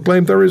 Justin Trudeau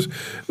claimed there is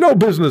no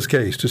business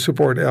case to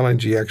support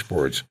LNG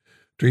exports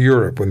to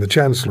Europe when the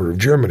Chancellor of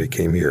Germany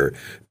came here,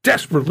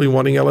 desperately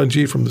wanting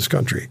LNG from this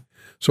country.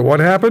 So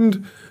what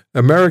happened?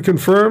 American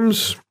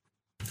firms,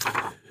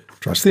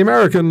 trust the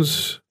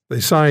Americans, they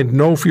signed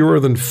no fewer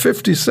than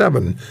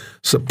 57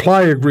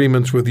 supply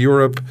agreements with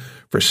Europe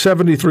for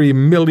 73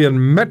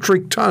 million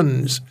metric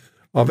tons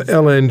of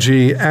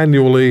LNG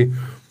annually,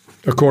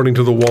 according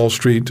to the Wall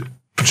Street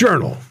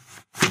Journal.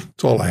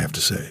 That's all I have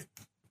to say.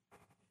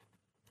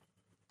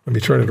 Let me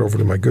turn it over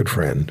to my good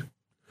friend,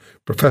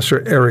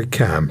 Professor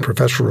ArriveCan,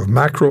 Professor of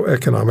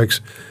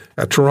Macroeconomics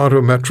at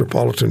Toronto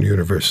Metropolitan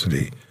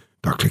University.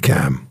 Dr.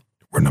 Cam,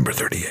 we're number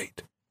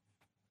 38.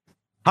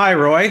 Hi,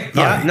 Roy. Hi.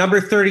 Yeah, number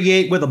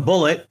 38 with a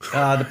bullet.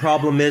 The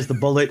problem is the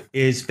bullet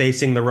is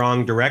facing the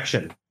wrong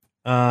direction.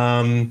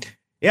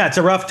 Yeah, it's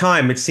a rough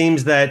time. It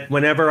seems that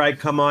whenever I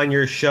come on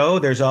your show,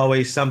 there's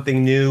always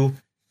something new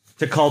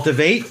to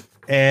cultivate,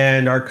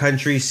 and our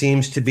country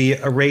seems to be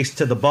a race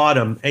to the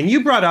bottom. And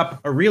you brought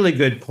up a really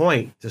good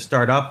point to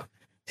start up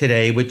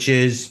today, which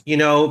is,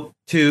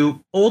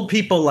 to old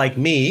people like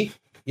me,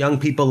 young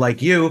people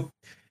like you,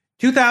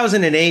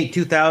 2008,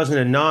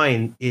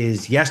 2009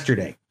 is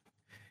yesterday.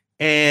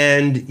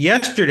 And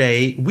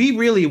yesterday, we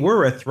really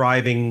were a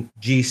thriving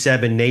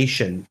G7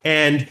 nation.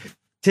 And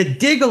to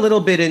dig a little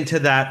bit into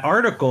that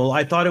article,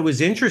 I thought it was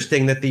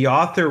interesting that the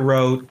author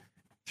wrote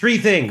three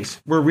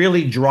things were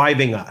really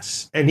driving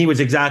us. And he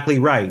was exactly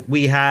right.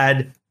 We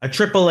had a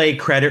AAA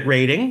credit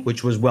rating,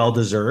 which was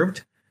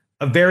well-deserved,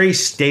 a very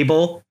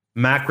stable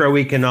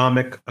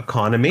macroeconomic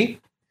economy,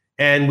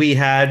 and we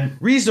had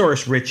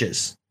resource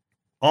riches.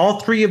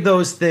 All three of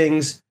those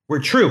things were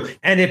true.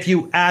 And if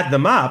you add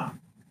them up,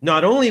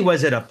 not only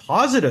was it a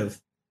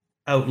positive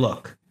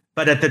outlook,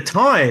 but at the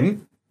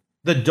time,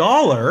 the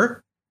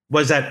dollar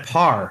was at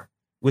par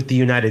with the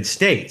United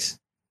States.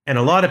 And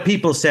a lot of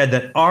people said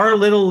that our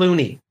little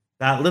loonie,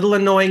 that little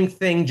annoying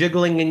thing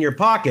jiggling in your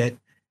pocket,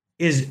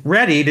 is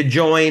ready to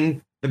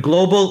join the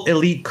global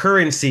elite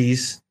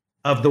currencies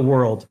of the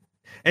world.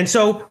 And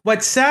so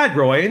what's sad,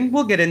 Roy, and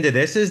we'll get into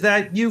this, is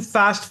that you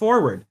fast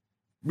forward,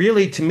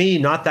 really, to me,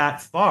 not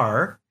that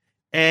far,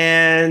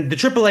 and the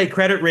AAA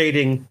credit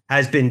rating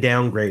has been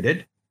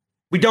downgraded.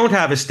 We don't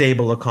have a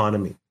stable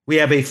economy. We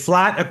have a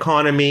flat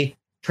economy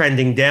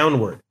trending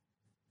downward.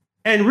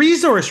 And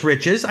resource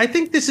riches, I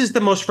think this is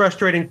the most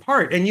frustrating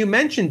part, and you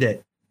mentioned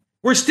it.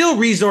 We're still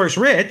resource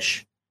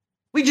rich.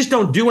 We just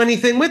don't do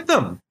anything with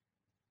them.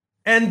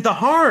 And the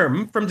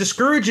harm from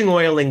discouraging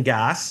oil and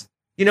gas,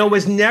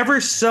 was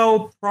never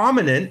so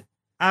prominent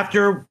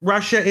after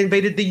Russia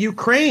invaded the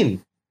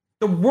Ukraine.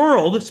 The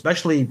world,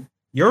 especially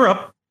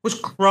Europe, was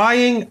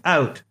crying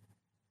out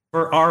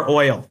for our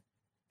oil.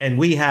 And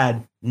we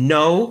had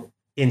no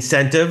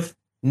incentive,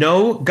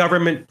 no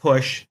government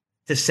push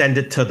to send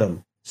it to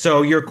them.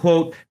 So your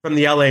quote from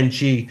the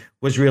LNG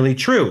was really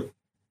true.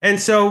 And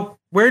so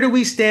where do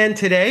we stand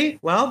today?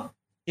 Well,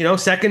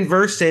 second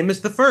verse, same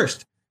as the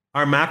first.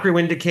 Our macro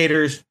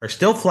indicators are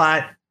still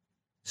flat,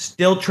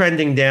 still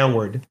trending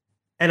downward.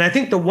 And I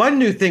think the one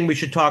new thing we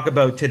should talk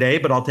about today,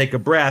 but I'll take a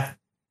breath,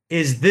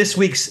 is this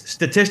week's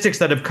statistics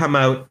that have come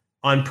out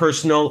on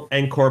personal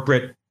and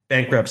corporate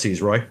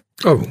bankruptcies, Roy.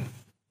 Oh,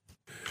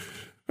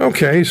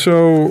 okay.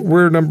 So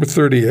we're number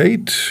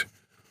 38.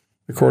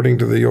 According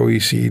to the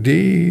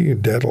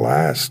OECD, dead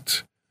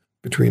last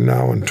between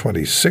now and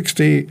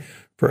 2060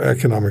 for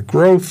economic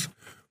growth.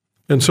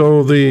 And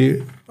so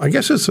I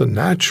guess it's a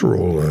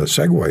natural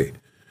segue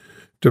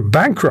to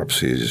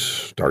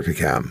bankruptcies, Dr.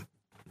 Cam.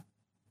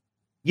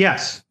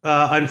 Yes.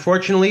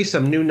 Unfortunately,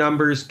 some new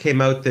numbers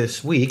came out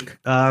this week.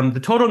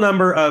 The total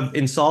number of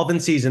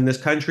insolvencies in this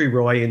country,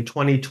 Roy, in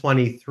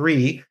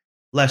 2023,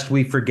 lest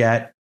we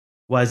forget,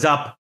 was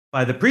up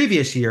by the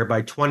previous year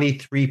by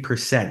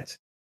 23%.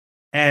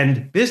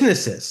 And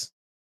businesses,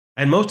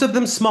 and most of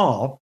them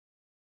small,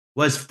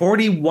 was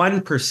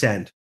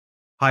 41%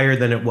 higher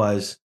than it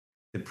was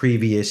the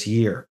previous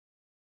year.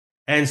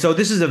 And so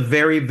this is a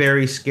very,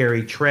 very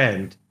scary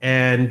trend.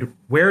 And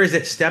where is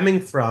it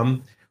stemming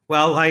from?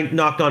 Well, I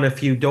knocked on a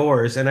few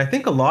doors, and I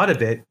think a lot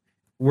of it,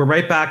 we're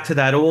right back to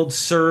that old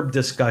CERB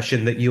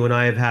discussion that you and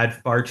I have had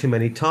far too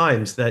many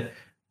times, that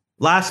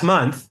last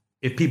month,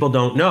 if people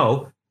don't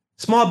know,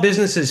 small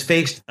businesses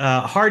faced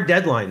a hard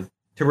deadline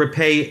to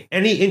repay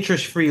any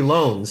interest-free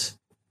loans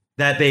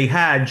that they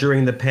had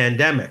during the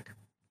pandemic.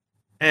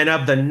 And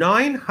of the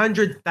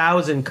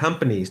 900,000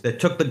 companies that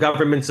took the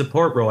government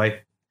support,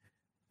 Roy,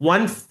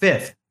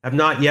 1/5 have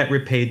not yet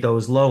repaid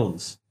those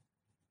loans.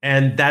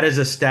 And that is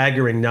a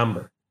staggering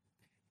number.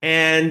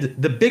 And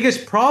the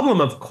biggest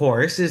problem, of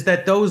course, is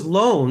that those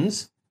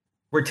loans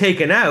were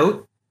taken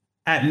out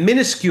at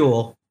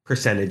minuscule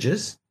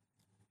percentages.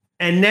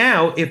 And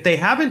now, if they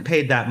haven't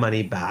paid that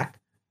money back,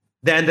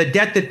 then the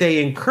debt that they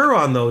incur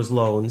on those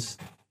loans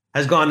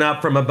has gone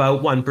up from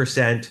about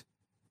 1%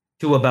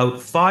 to about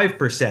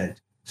 5%.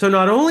 So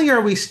not only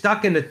are we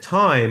stuck in a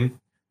time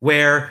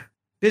where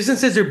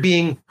businesses are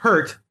being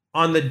hurt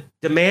on the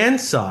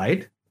demand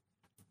side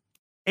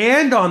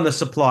and on the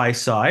supply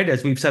side,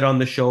 as we've said on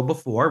the show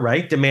before,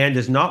 right? Demand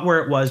is not where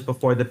it was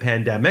before the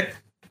pandemic.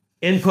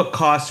 Input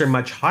costs are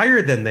much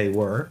higher than they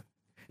were.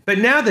 But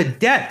now the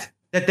debt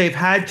that they've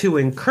had to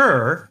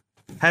incur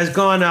has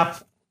gone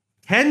up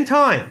 10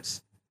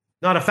 times,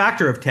 not a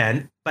factor of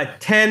 10, but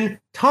 10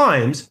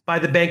 times by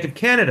the Bank of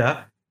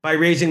Canada by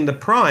raising the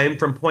prime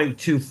from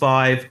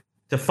 0.25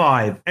 to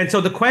 5. And so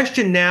the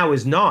question now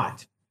is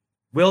not,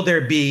 will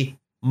there be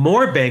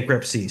more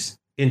bankruptcies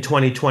in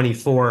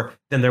 2024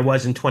 than there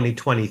was in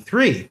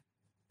 2023.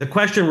 The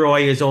question,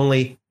 Roy, is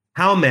only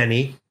how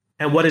many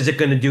and what is it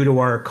going to do to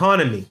our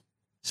economy?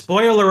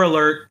 Spoiler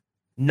alert,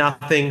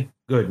 nothing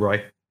good,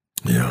 Roy.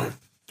 Yeah.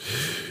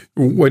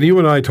 When you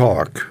and I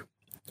talk,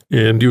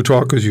 and you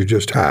talk as you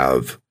just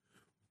have,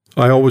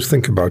 I always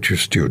think about your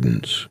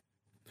students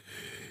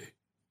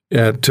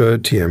at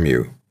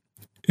TMU.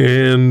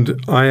 And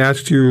I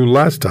asked you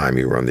last time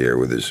you were on the air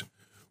with us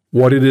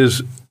what it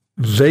is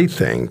they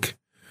think.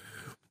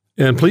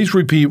 And please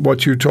repeat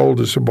what you told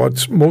us of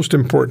what's most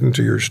important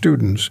to your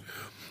students,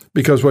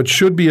 because what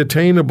should be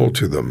attainable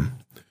to them,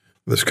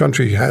 this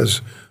country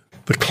has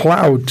the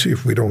clout,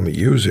 if we'd only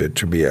use it,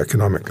 to be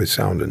economically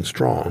sound and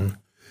strong.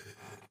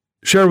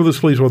 Share with us,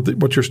 please,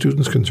 what your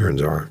students'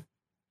 concerns are.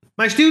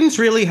 My students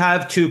really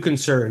have two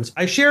concerns.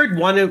 I shared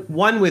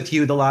one with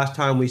you the last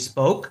time we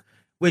spoke,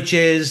 which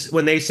is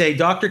when they say,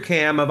 Dr.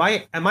 Cam, am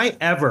I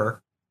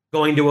ever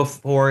going to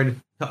afford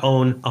to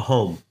own a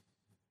home?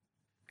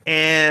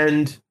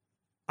 And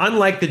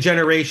unlike the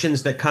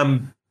generations that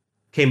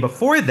came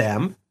before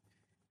them,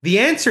 the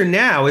answer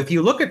now, if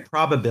you look at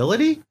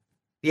probability,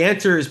 the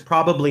answer is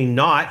probably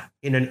not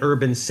in an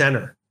urban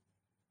center.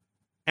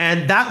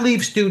 And that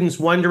leaves students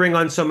wondering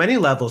on so many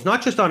levels,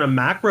 not just on a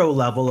macro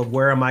level of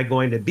where am I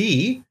going to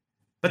be,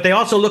 but they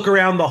also look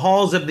around the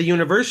halls of the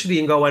university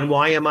and go, and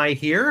why am I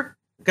here?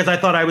 Because I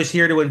thought I was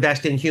here to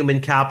invest in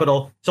human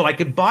capital so I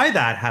could buy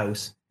that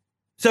house.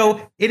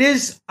 So it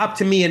is up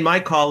to me and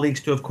my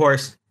colleagues to, of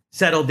course,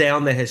 settle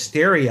down the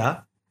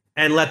hysteria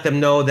and let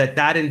them know that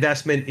that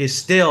investment is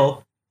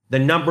still the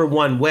number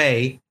one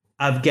way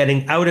of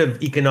getting out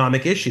of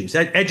economic issues.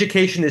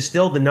 Education is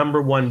still the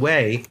number one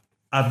way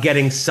of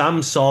getting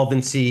some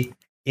solvency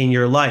in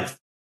your life.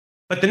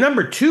 But the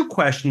number two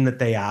question that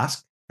they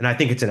ask, and I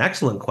think it's an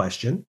excellent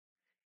question,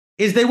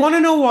 is they want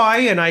to know why,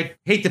 and I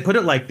hate to put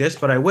it like this,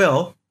 but I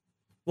will,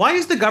 why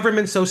is the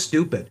government so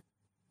stupid?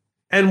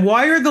 And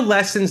why are the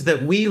lessons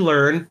that we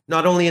learn,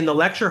 not only in the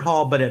lecture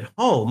hall, but at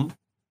home,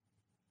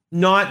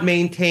 not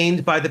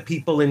maintained by the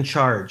people in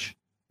charge?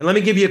 And let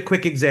me give you a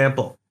quick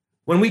example.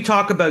 When we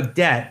talk about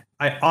debt,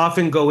 I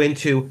often go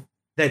into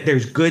that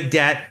there's good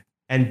debt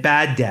and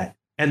bad debt.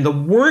 And the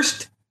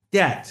worst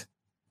debt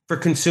for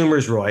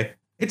consumers, Roy,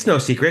 it's no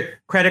secret,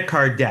 credit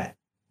card debt.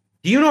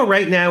 Do you know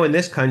right now in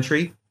this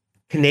country,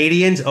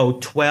 Canadians owe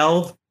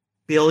 $12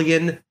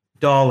 billion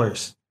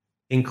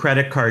in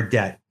credit card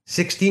debt,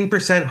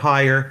 16%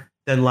 higher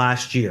than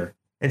last year.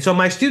 And so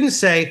my students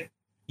say,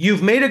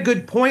 you've made a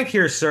good point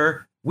here,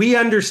 sir. We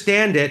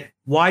understand it.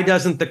 Why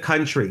doesn't the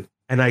country?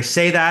 And I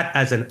say that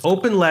as an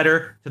open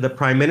letter to the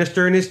Prime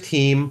Minister and his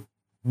team.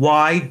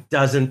 Why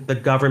doesn't the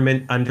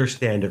government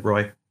understand it,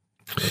 Roy?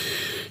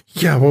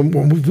 Yeah,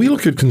 when we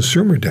look at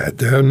consumer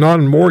debt,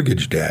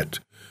 non-mortgage debt,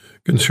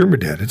 consumer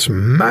debt, it's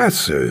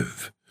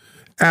massive,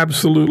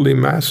 absolutely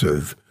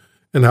massive.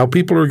 And how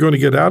people are going to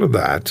get out of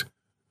that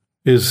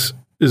is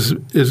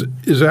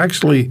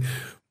actually,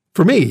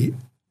 for me,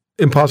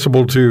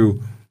 impossible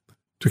to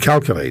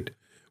calculate.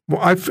 Well,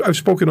 I've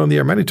spoken on the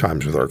air many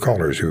times with our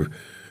callers who've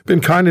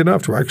been kind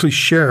enough to actually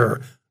share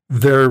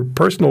their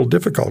personal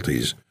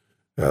difficulties,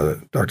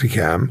 Dr.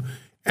 Cam,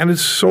 and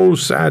it's so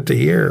sad to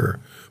hear.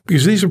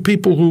 Because these are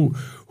people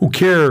who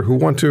care, who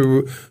want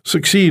to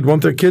succeed,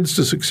 want their kids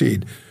to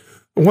succeed,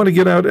 want to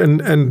get out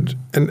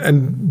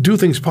and do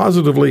things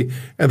positively,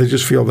 and they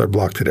just feel they're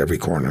blocked at every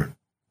corner.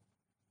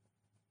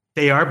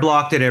 They are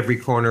blocked at every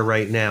corner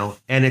right now,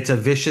 and it's a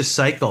vicious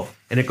cycle.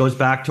 And it goes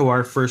back to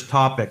our first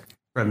topic,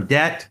 from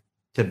debt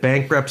to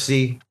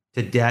bankruptcy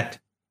to debt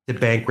to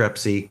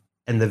bankruptcy.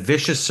 And the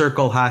vicious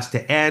circle has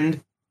to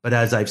end. But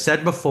as I've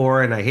said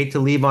before, and I hate to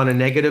leave on a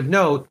negative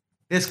note,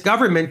 this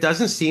government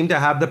doesn't seem to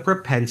have the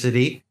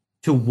propensity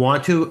to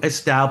want to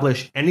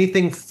establish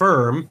anything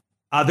firm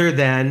other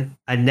than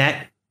a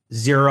net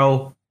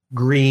zero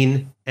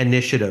green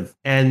initiative.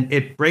 And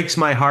it breaks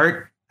my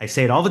heart. I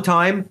say it all the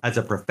time as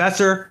a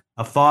professor,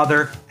 a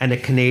father, and a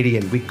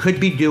Canadian. We could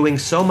be doing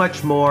so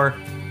much more,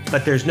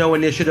 but there's no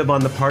initiative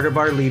on the part of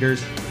our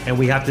leaders, and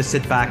we have to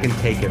sit back and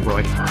take it,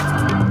 Roy.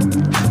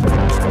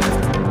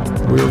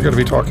 We were going to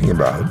be talking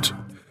about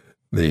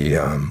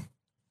the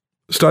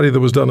study that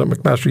was done at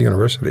McMaster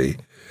University,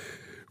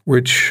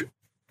 which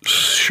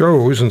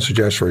shows and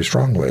suggests very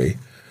strongly,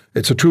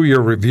 it's a 2-year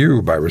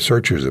review by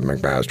researchers at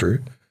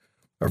McMaster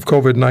of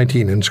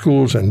COVID-19 in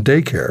schools and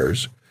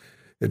daycares.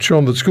 It's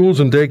shown that schools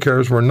and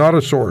daycares were not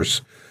a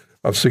source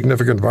of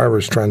significant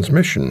virus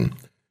transmission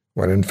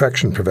when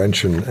infection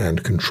prevention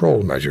and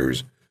control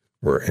measures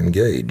were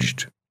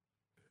engaged.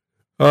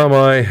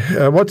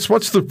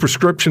 What's the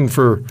prescription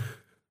for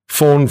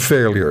phone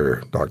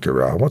failure, Dr.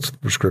 Rau? What's the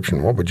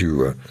prescription? What would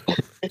you,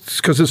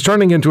 because it's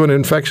turning into an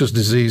infectious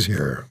disease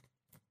here.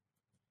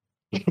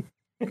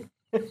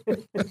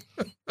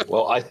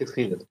 Well, I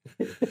succeeded.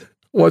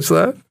 What's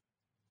that?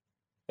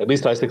 At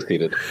least I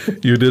succeeded.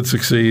 You did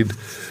succeed.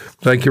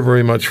 Thank you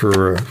very much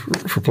for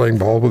playing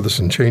ball with us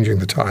and changing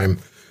the time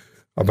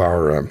of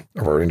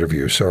our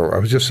interview. So I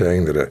was just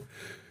saying that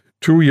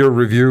 2-year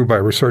review by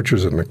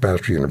researchers at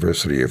McMaster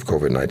University of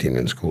COVID-19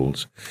 in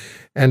schools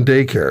and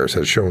daycares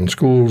has shown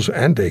schools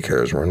and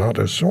daycares were not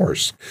a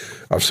source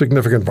of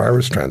significant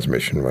virus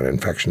transmission when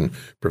infection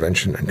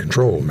prevention and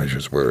control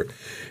measures were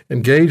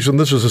engaged. And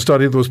this was a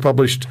study that was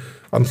published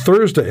on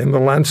Thursday in the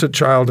Lancet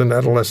Child and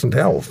Adolescent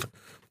Health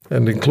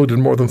and included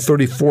more than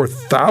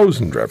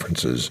 34,000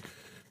 references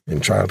in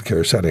child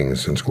care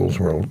settings in schools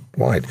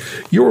worldwide.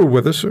 You were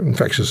with us,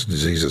 infectious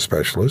diseases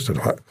specialist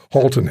at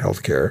Halton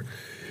Healthcare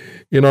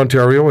in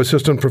Ontario,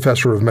 assistant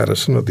professor of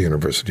medicine at the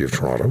University of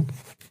Toronto.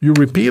 You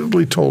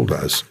repeatedly told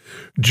us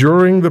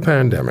during the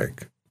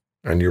pandemic,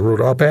 and you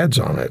wrote op-eds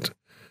on it,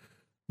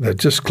 that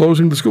just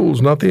closing the schools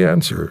is not the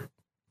answer.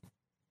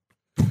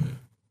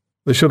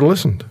 They should have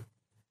listened.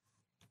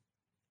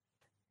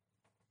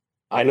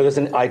 I know there's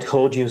an I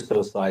told you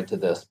so side to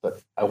this,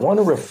 but I want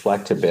to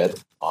reflect a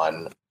bit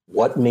on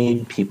what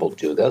made people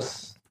do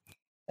this.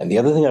 And the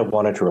other thing I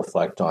wanted to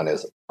reflect on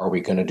is, are we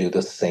going to do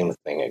the same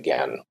thing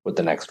again with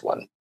the next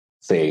one,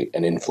 say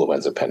an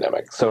influenza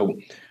pandemic? So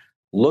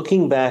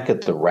looking back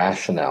at the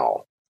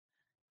rationale,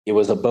 it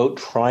was about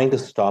trying to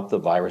stop the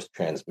virus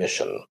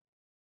transmission.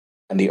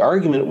 And the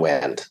argument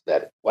went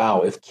that,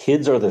 wow, if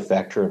kids are the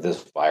vector of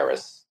this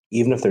virus,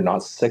 even if they're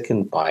not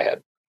sickened by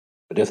it,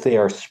 but if they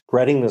are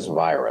spreading this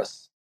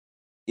virus,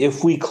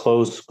 if we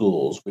close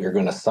schools, we are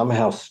going to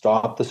somehow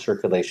stop the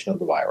circulation of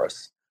the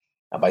virus.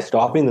 And by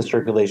stopping the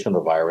circulation of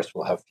the virus,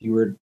 we'll have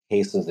fewer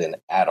cases in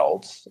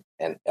adults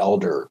and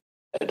elder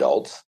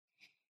adults,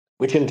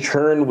 which in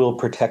turn will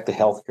protect the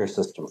healthcare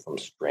system from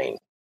strain.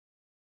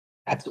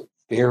 That's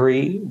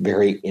very,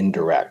 very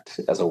indirect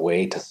as a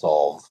way to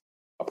solve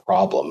a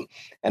problem.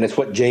 And it's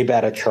what Jay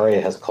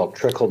Bhattacharya has called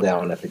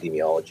trickle-down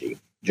epidemiology,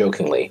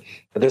 jokingly.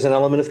 But there's an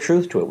element of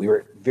truth to it. We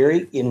were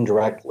very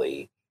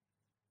indirectly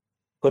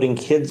putting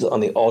kids on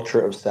the altar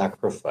of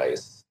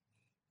sacrifice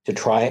to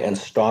try and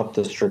stop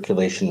the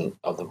circulation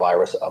of the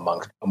virus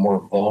amongst a more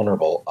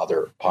vulnerable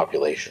other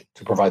population,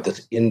 to provide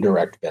this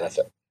indirect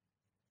benefit.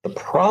 The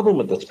problem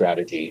with the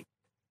strategy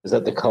is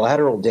that the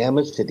collateral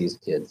damage to these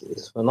kids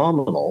is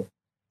phenomenal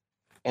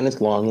and it's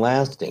long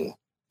lasting.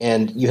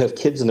 And you have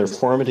kids in their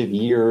formative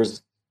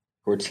years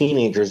who are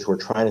teenagers who are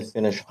trying to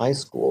finish high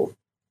school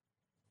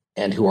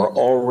and who are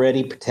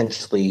already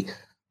potentially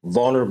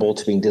vulnerable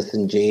to being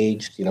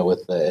disengaged,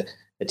 with the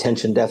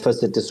attention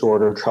deficit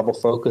disorder, trouble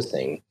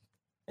focusing.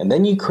 And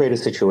then you create a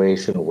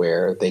situation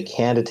where they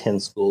can't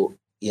attend school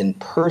in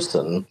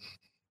person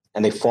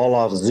and they fall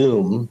off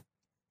Zoom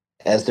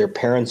as their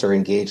parents are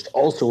engaged,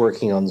 also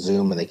working on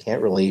Zoom, and they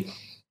can't really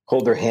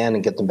hold their hand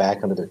and get them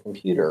back onto their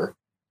computer.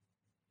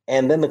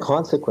 And then the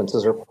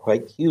consequences are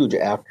quite huge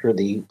after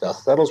the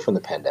dust settles from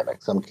the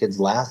pandemic. Some kids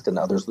last and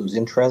others lose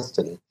interest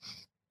and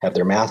have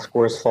their math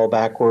scores fall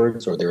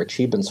backwards or their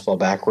achievements fall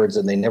backwards,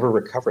 and they never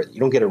recover it. You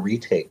don't get a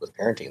retake with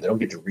parenting. They don't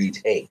get to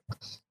retake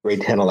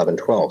grade 10, 11,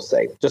 12,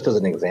 say, just as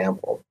an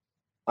example.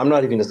 I'm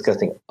not even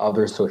discussing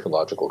other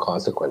sociological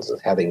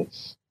consequences, having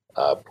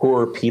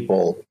poor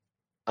people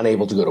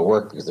unable to go to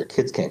work because their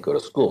kids can't go to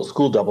school.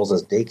 School doubles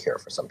as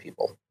daycare for some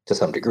people to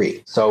some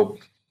degree. So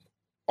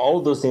all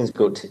of those things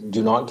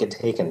do not get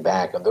taken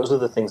back. And those are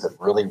the things that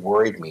really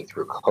worried me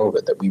through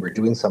COVID, that we were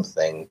doing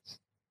something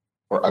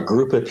for a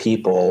group of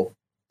people,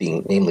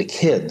 being namely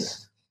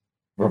kids,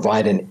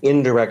 provide an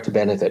indirect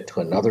benefit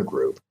to another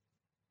group,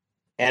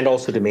 and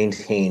also to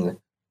maintain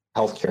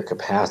healthcare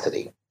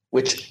capacity,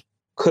 which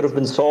could have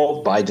been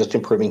solved by just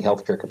improving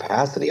healthcare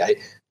capacity.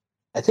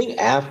 I think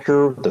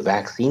after the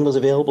vaccine was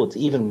available, it's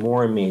even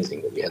more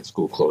amazing that we had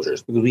school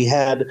closures, because we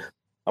had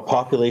a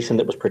population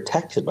that was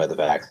protected by the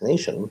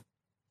vaccination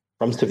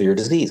from severe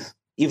disease,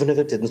 even if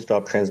it didn't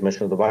stop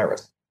transmission of the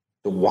virus.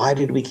 So why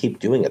did we keep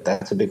doing it?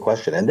 That's a big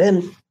question. And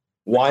then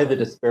why the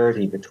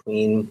disparity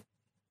between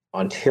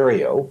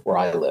Ontario, where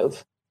I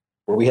live,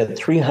 where we had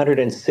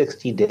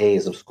 360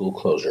 days of school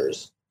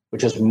closures,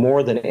 which is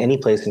more than any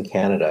place in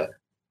Canada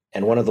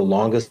and one of the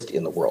longest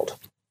in the world.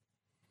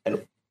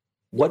 And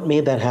what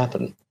made that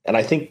happen? And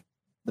I think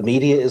the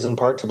media is in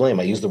part to blame.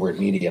 I use the word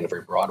media in a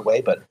very broad way,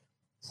 but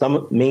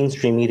some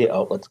mainstream media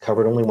outlets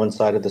covered only one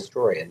side of the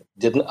story and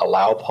didn't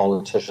allow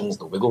politicians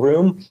the wiggle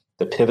room,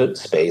 the pivot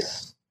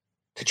space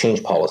to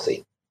change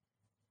policy.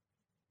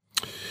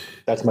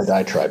 That's my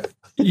diatribe.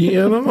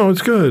 Yeah, no,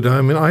 it's good.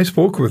 I mean, I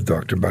spoke with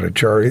Dr.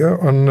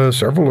 Bhattacharya on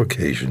several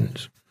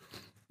occasions,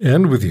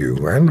 and with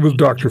you, and with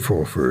Dr.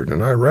 Fulford,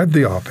 and I read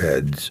the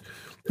op-eds,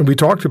 and we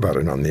talked about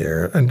it on the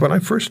air. And when I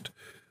first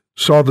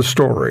saw the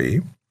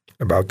story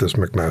about this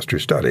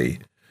McMaster study,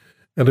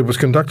 and it was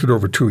conducted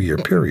over a 2-year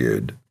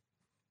period,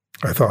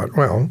 I thought,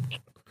 well,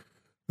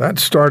 that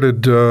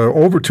started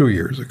over 2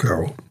 years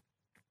ago.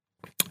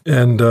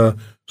 And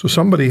so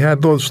somebody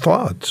had those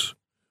thoughts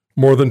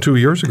more than 2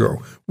 years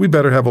ago. We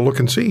better have a look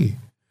and see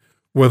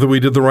whether we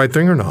did the right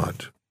thing or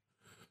not.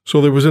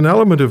 So there was an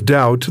element of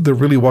doubt that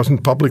really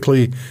wasn't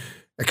publicly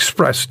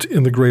expressed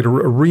in the greater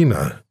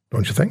arena,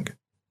 don't you think?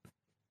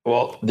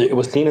 Well, it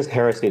was seen as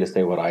heresy to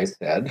say what I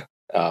said.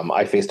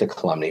 I faced a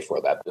calumny for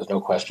that. There's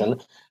no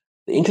question.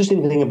 The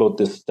interesting thing about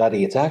this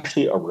study, it's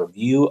actually a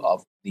review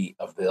of the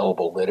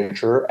available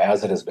literature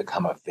as it has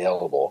become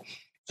available.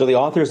 So the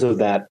authors of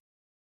that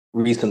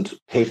recent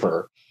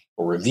paper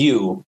or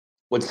review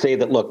would say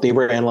that, look, they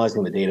were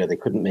analyzing the data. They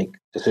couldn't make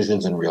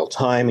decisions in real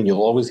time. And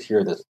you'll always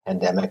hear this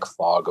pandemic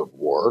fog of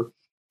war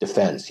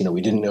defense.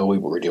 We didn't know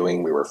what we were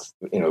doing. We were,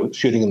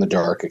 shooting in the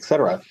dark, et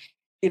cetera.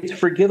 It's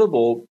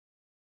forgivable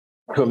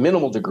to a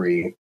minimal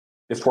degree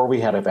before we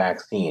had a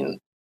vaccine.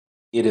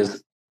 It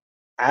is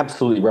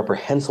absolutely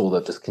reprehensible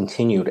that this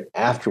continued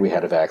after we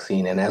had a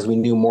vaccine and as we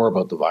knew more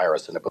about the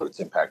virus and about its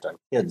impact on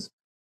kids.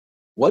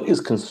 What is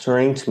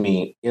concerning to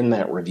me in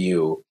that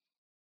review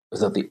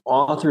is that the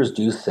authors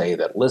do say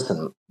that,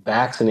 listen,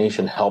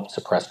 vaccination helped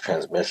suppress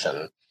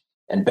transmission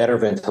and better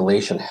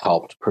ventilation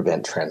helped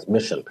prevent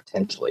transmission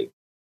potentially.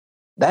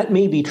 That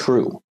may be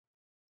true,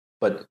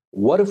 but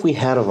what if we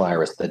had a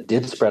virus that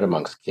did spread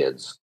amongst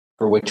kids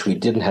for which we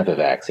didn't have a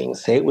vaccine?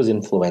 Say it was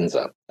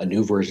influenza, a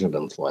new version of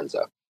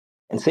influenza,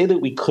 and say that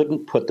we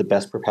couldn't put the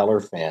best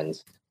propeller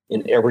fans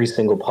in every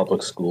single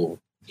public school,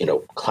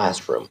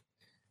 classroom.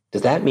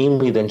 Does that mean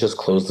we then just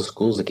close the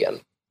schools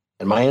again?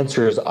 And my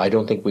answer is, I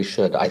don't think we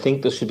should. I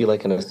think this should be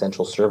like an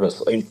essential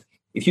service. I mean,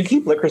 if you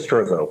keep liquor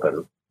stores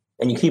open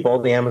and you keep all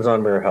the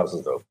Amazon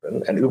warehouses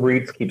open and Uber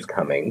Eats keeps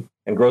coming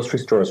and grocery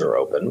stores are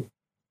open,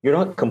 you're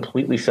not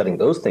completely shutting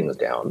those things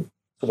down.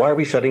 So why are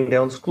we shutting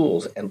down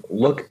schools? And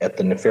look at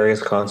the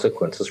nefarious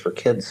consequences for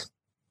kids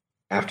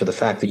after the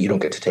fact that you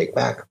don't get to take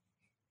back.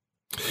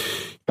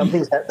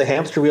 The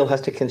hamster wheel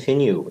has to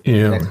continue in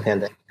the next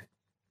pandemic.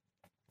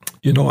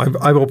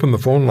 I've opened the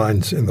phone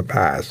lines in the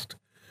past,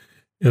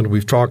 and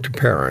we've talked to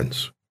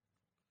parents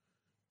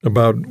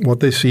about what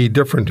they see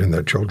different in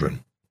their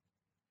children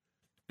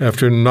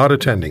after not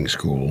attending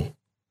school,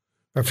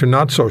 after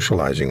not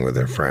socializing with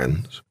their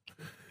friends,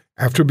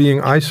 after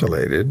being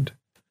isolated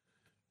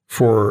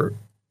for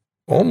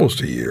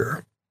almost a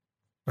year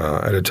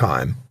at a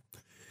time.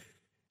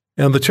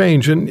 And the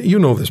change, and you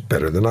know this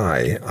better than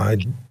I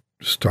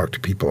just talk to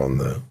people on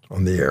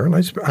the air, and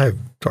I've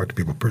talked to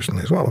people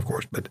personally as well, of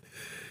course, but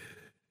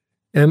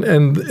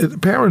and the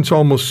parents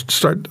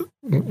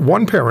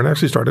one parent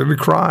actually started to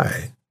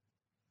cry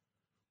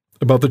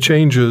about the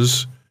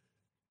changes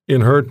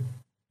in her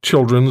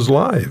children's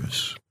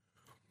lives.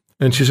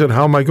 And she said,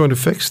 how am I going to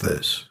fix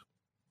this?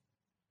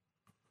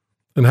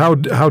 And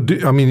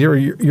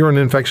you're an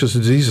infectious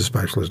diseases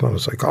specialist, not a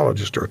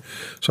psychologist or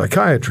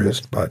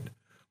psychiatrist, but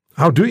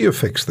how do you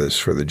fix this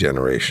for the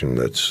generation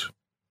that's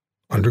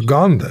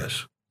undergone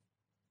this?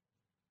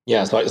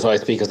 Yeah, so I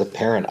speak as a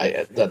parent.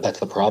 That's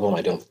the problem.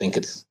 I don't think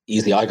it's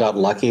easy. I got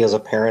lucky as a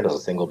parent, as a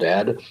single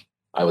dad.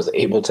 I was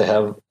able to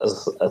have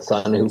a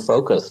son who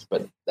focused,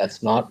 but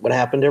that's not what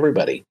happened to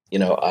everybody.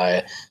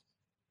 The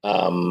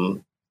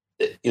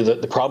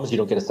problem is you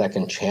don't get a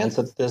second chance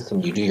at this,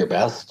 and you do your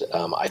best.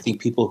 I think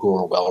people who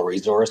are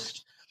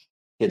well-resourced,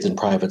 kids in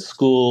private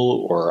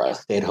school or a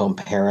stay-at-home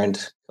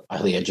parent,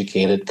 highly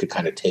educated, could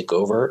kind of take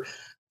over.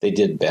 They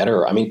did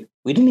better. I mean,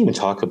 we didn't even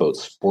talk about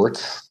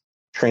sports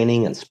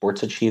training and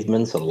sports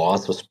achievements and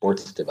loss of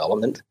sports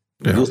development,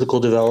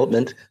 musical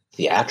development,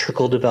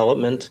 theatrical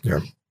development. Yeah.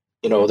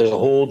 There's a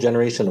whole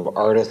generation of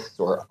artists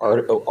or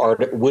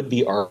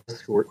would-be artists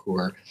who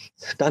are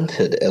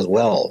stunted as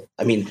well.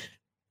 I mean,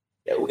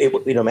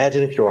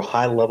 imagine if you're a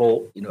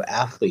high-level,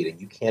 athlete and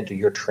you can't do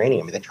your training.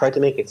 I mean, they tried to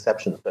make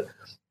exceptions, but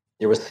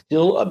there was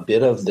still a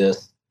bit of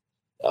this,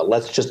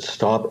 let's just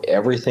stop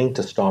everything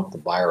to stop the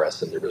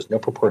virus, and there was no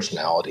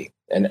proportionality.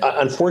 And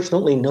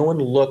unfortunately, no one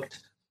looked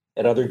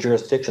at other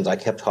jurisdictions. I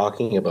kept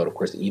talking about, of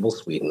course, evil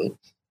Sweden,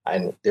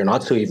 and they're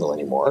not so evil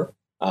anymore,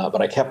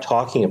 but I kept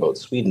talking about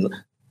Sweden.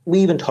 We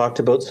even talked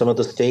about some of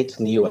the states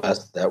in the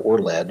U.S. that were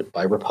led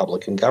by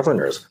Republican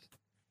governors.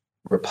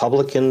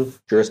 Republican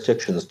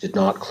jurisdictions did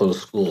not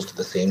close schools to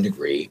the same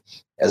degree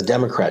as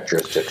Democrat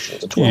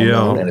jurisdictions. It's well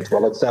known and it's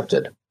well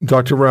accepted.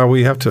 Dr. Rau,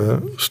 we have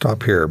to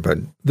stop here, but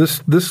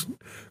this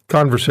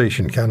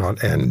conversation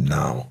cannot end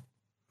now.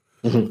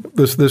 Mm-hmm.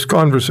 This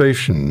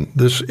conversation,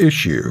 this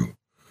issue,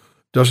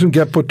 doesn't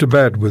get put to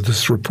bed with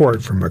this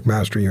report from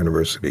McMaster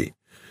University.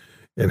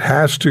 It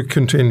has to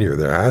continue.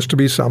 There has to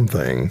be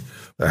something.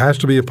 There has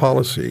to be a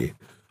policy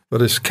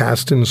that is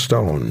cast in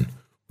stone,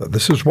 that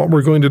this is what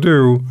we're going to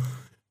do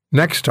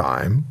next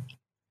time,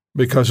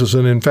 because as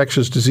an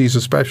infectious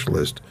diseases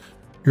specialist,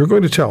 you're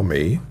going to tell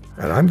me,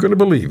 and I'm going to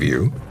believe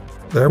you,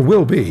 there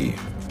will be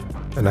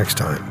a next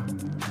time.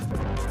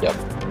 Yep.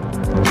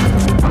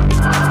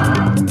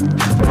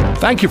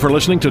 Thank you for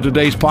listening to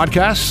today's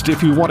podcast.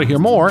 If you want to hear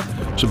more,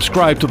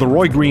 subscribe to The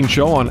Roy Green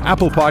Show on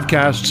Apple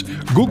Podcasts,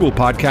 Google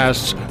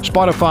Podcasts,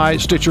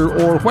 Spotify, Stitcher,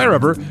 or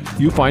wherever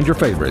you find your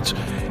favorites.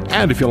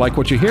 And if you like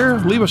what you hear,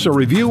 leave us a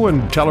review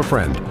and tell a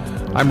friend.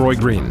 I'm Roy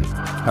Green.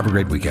 Have a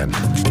great weekend.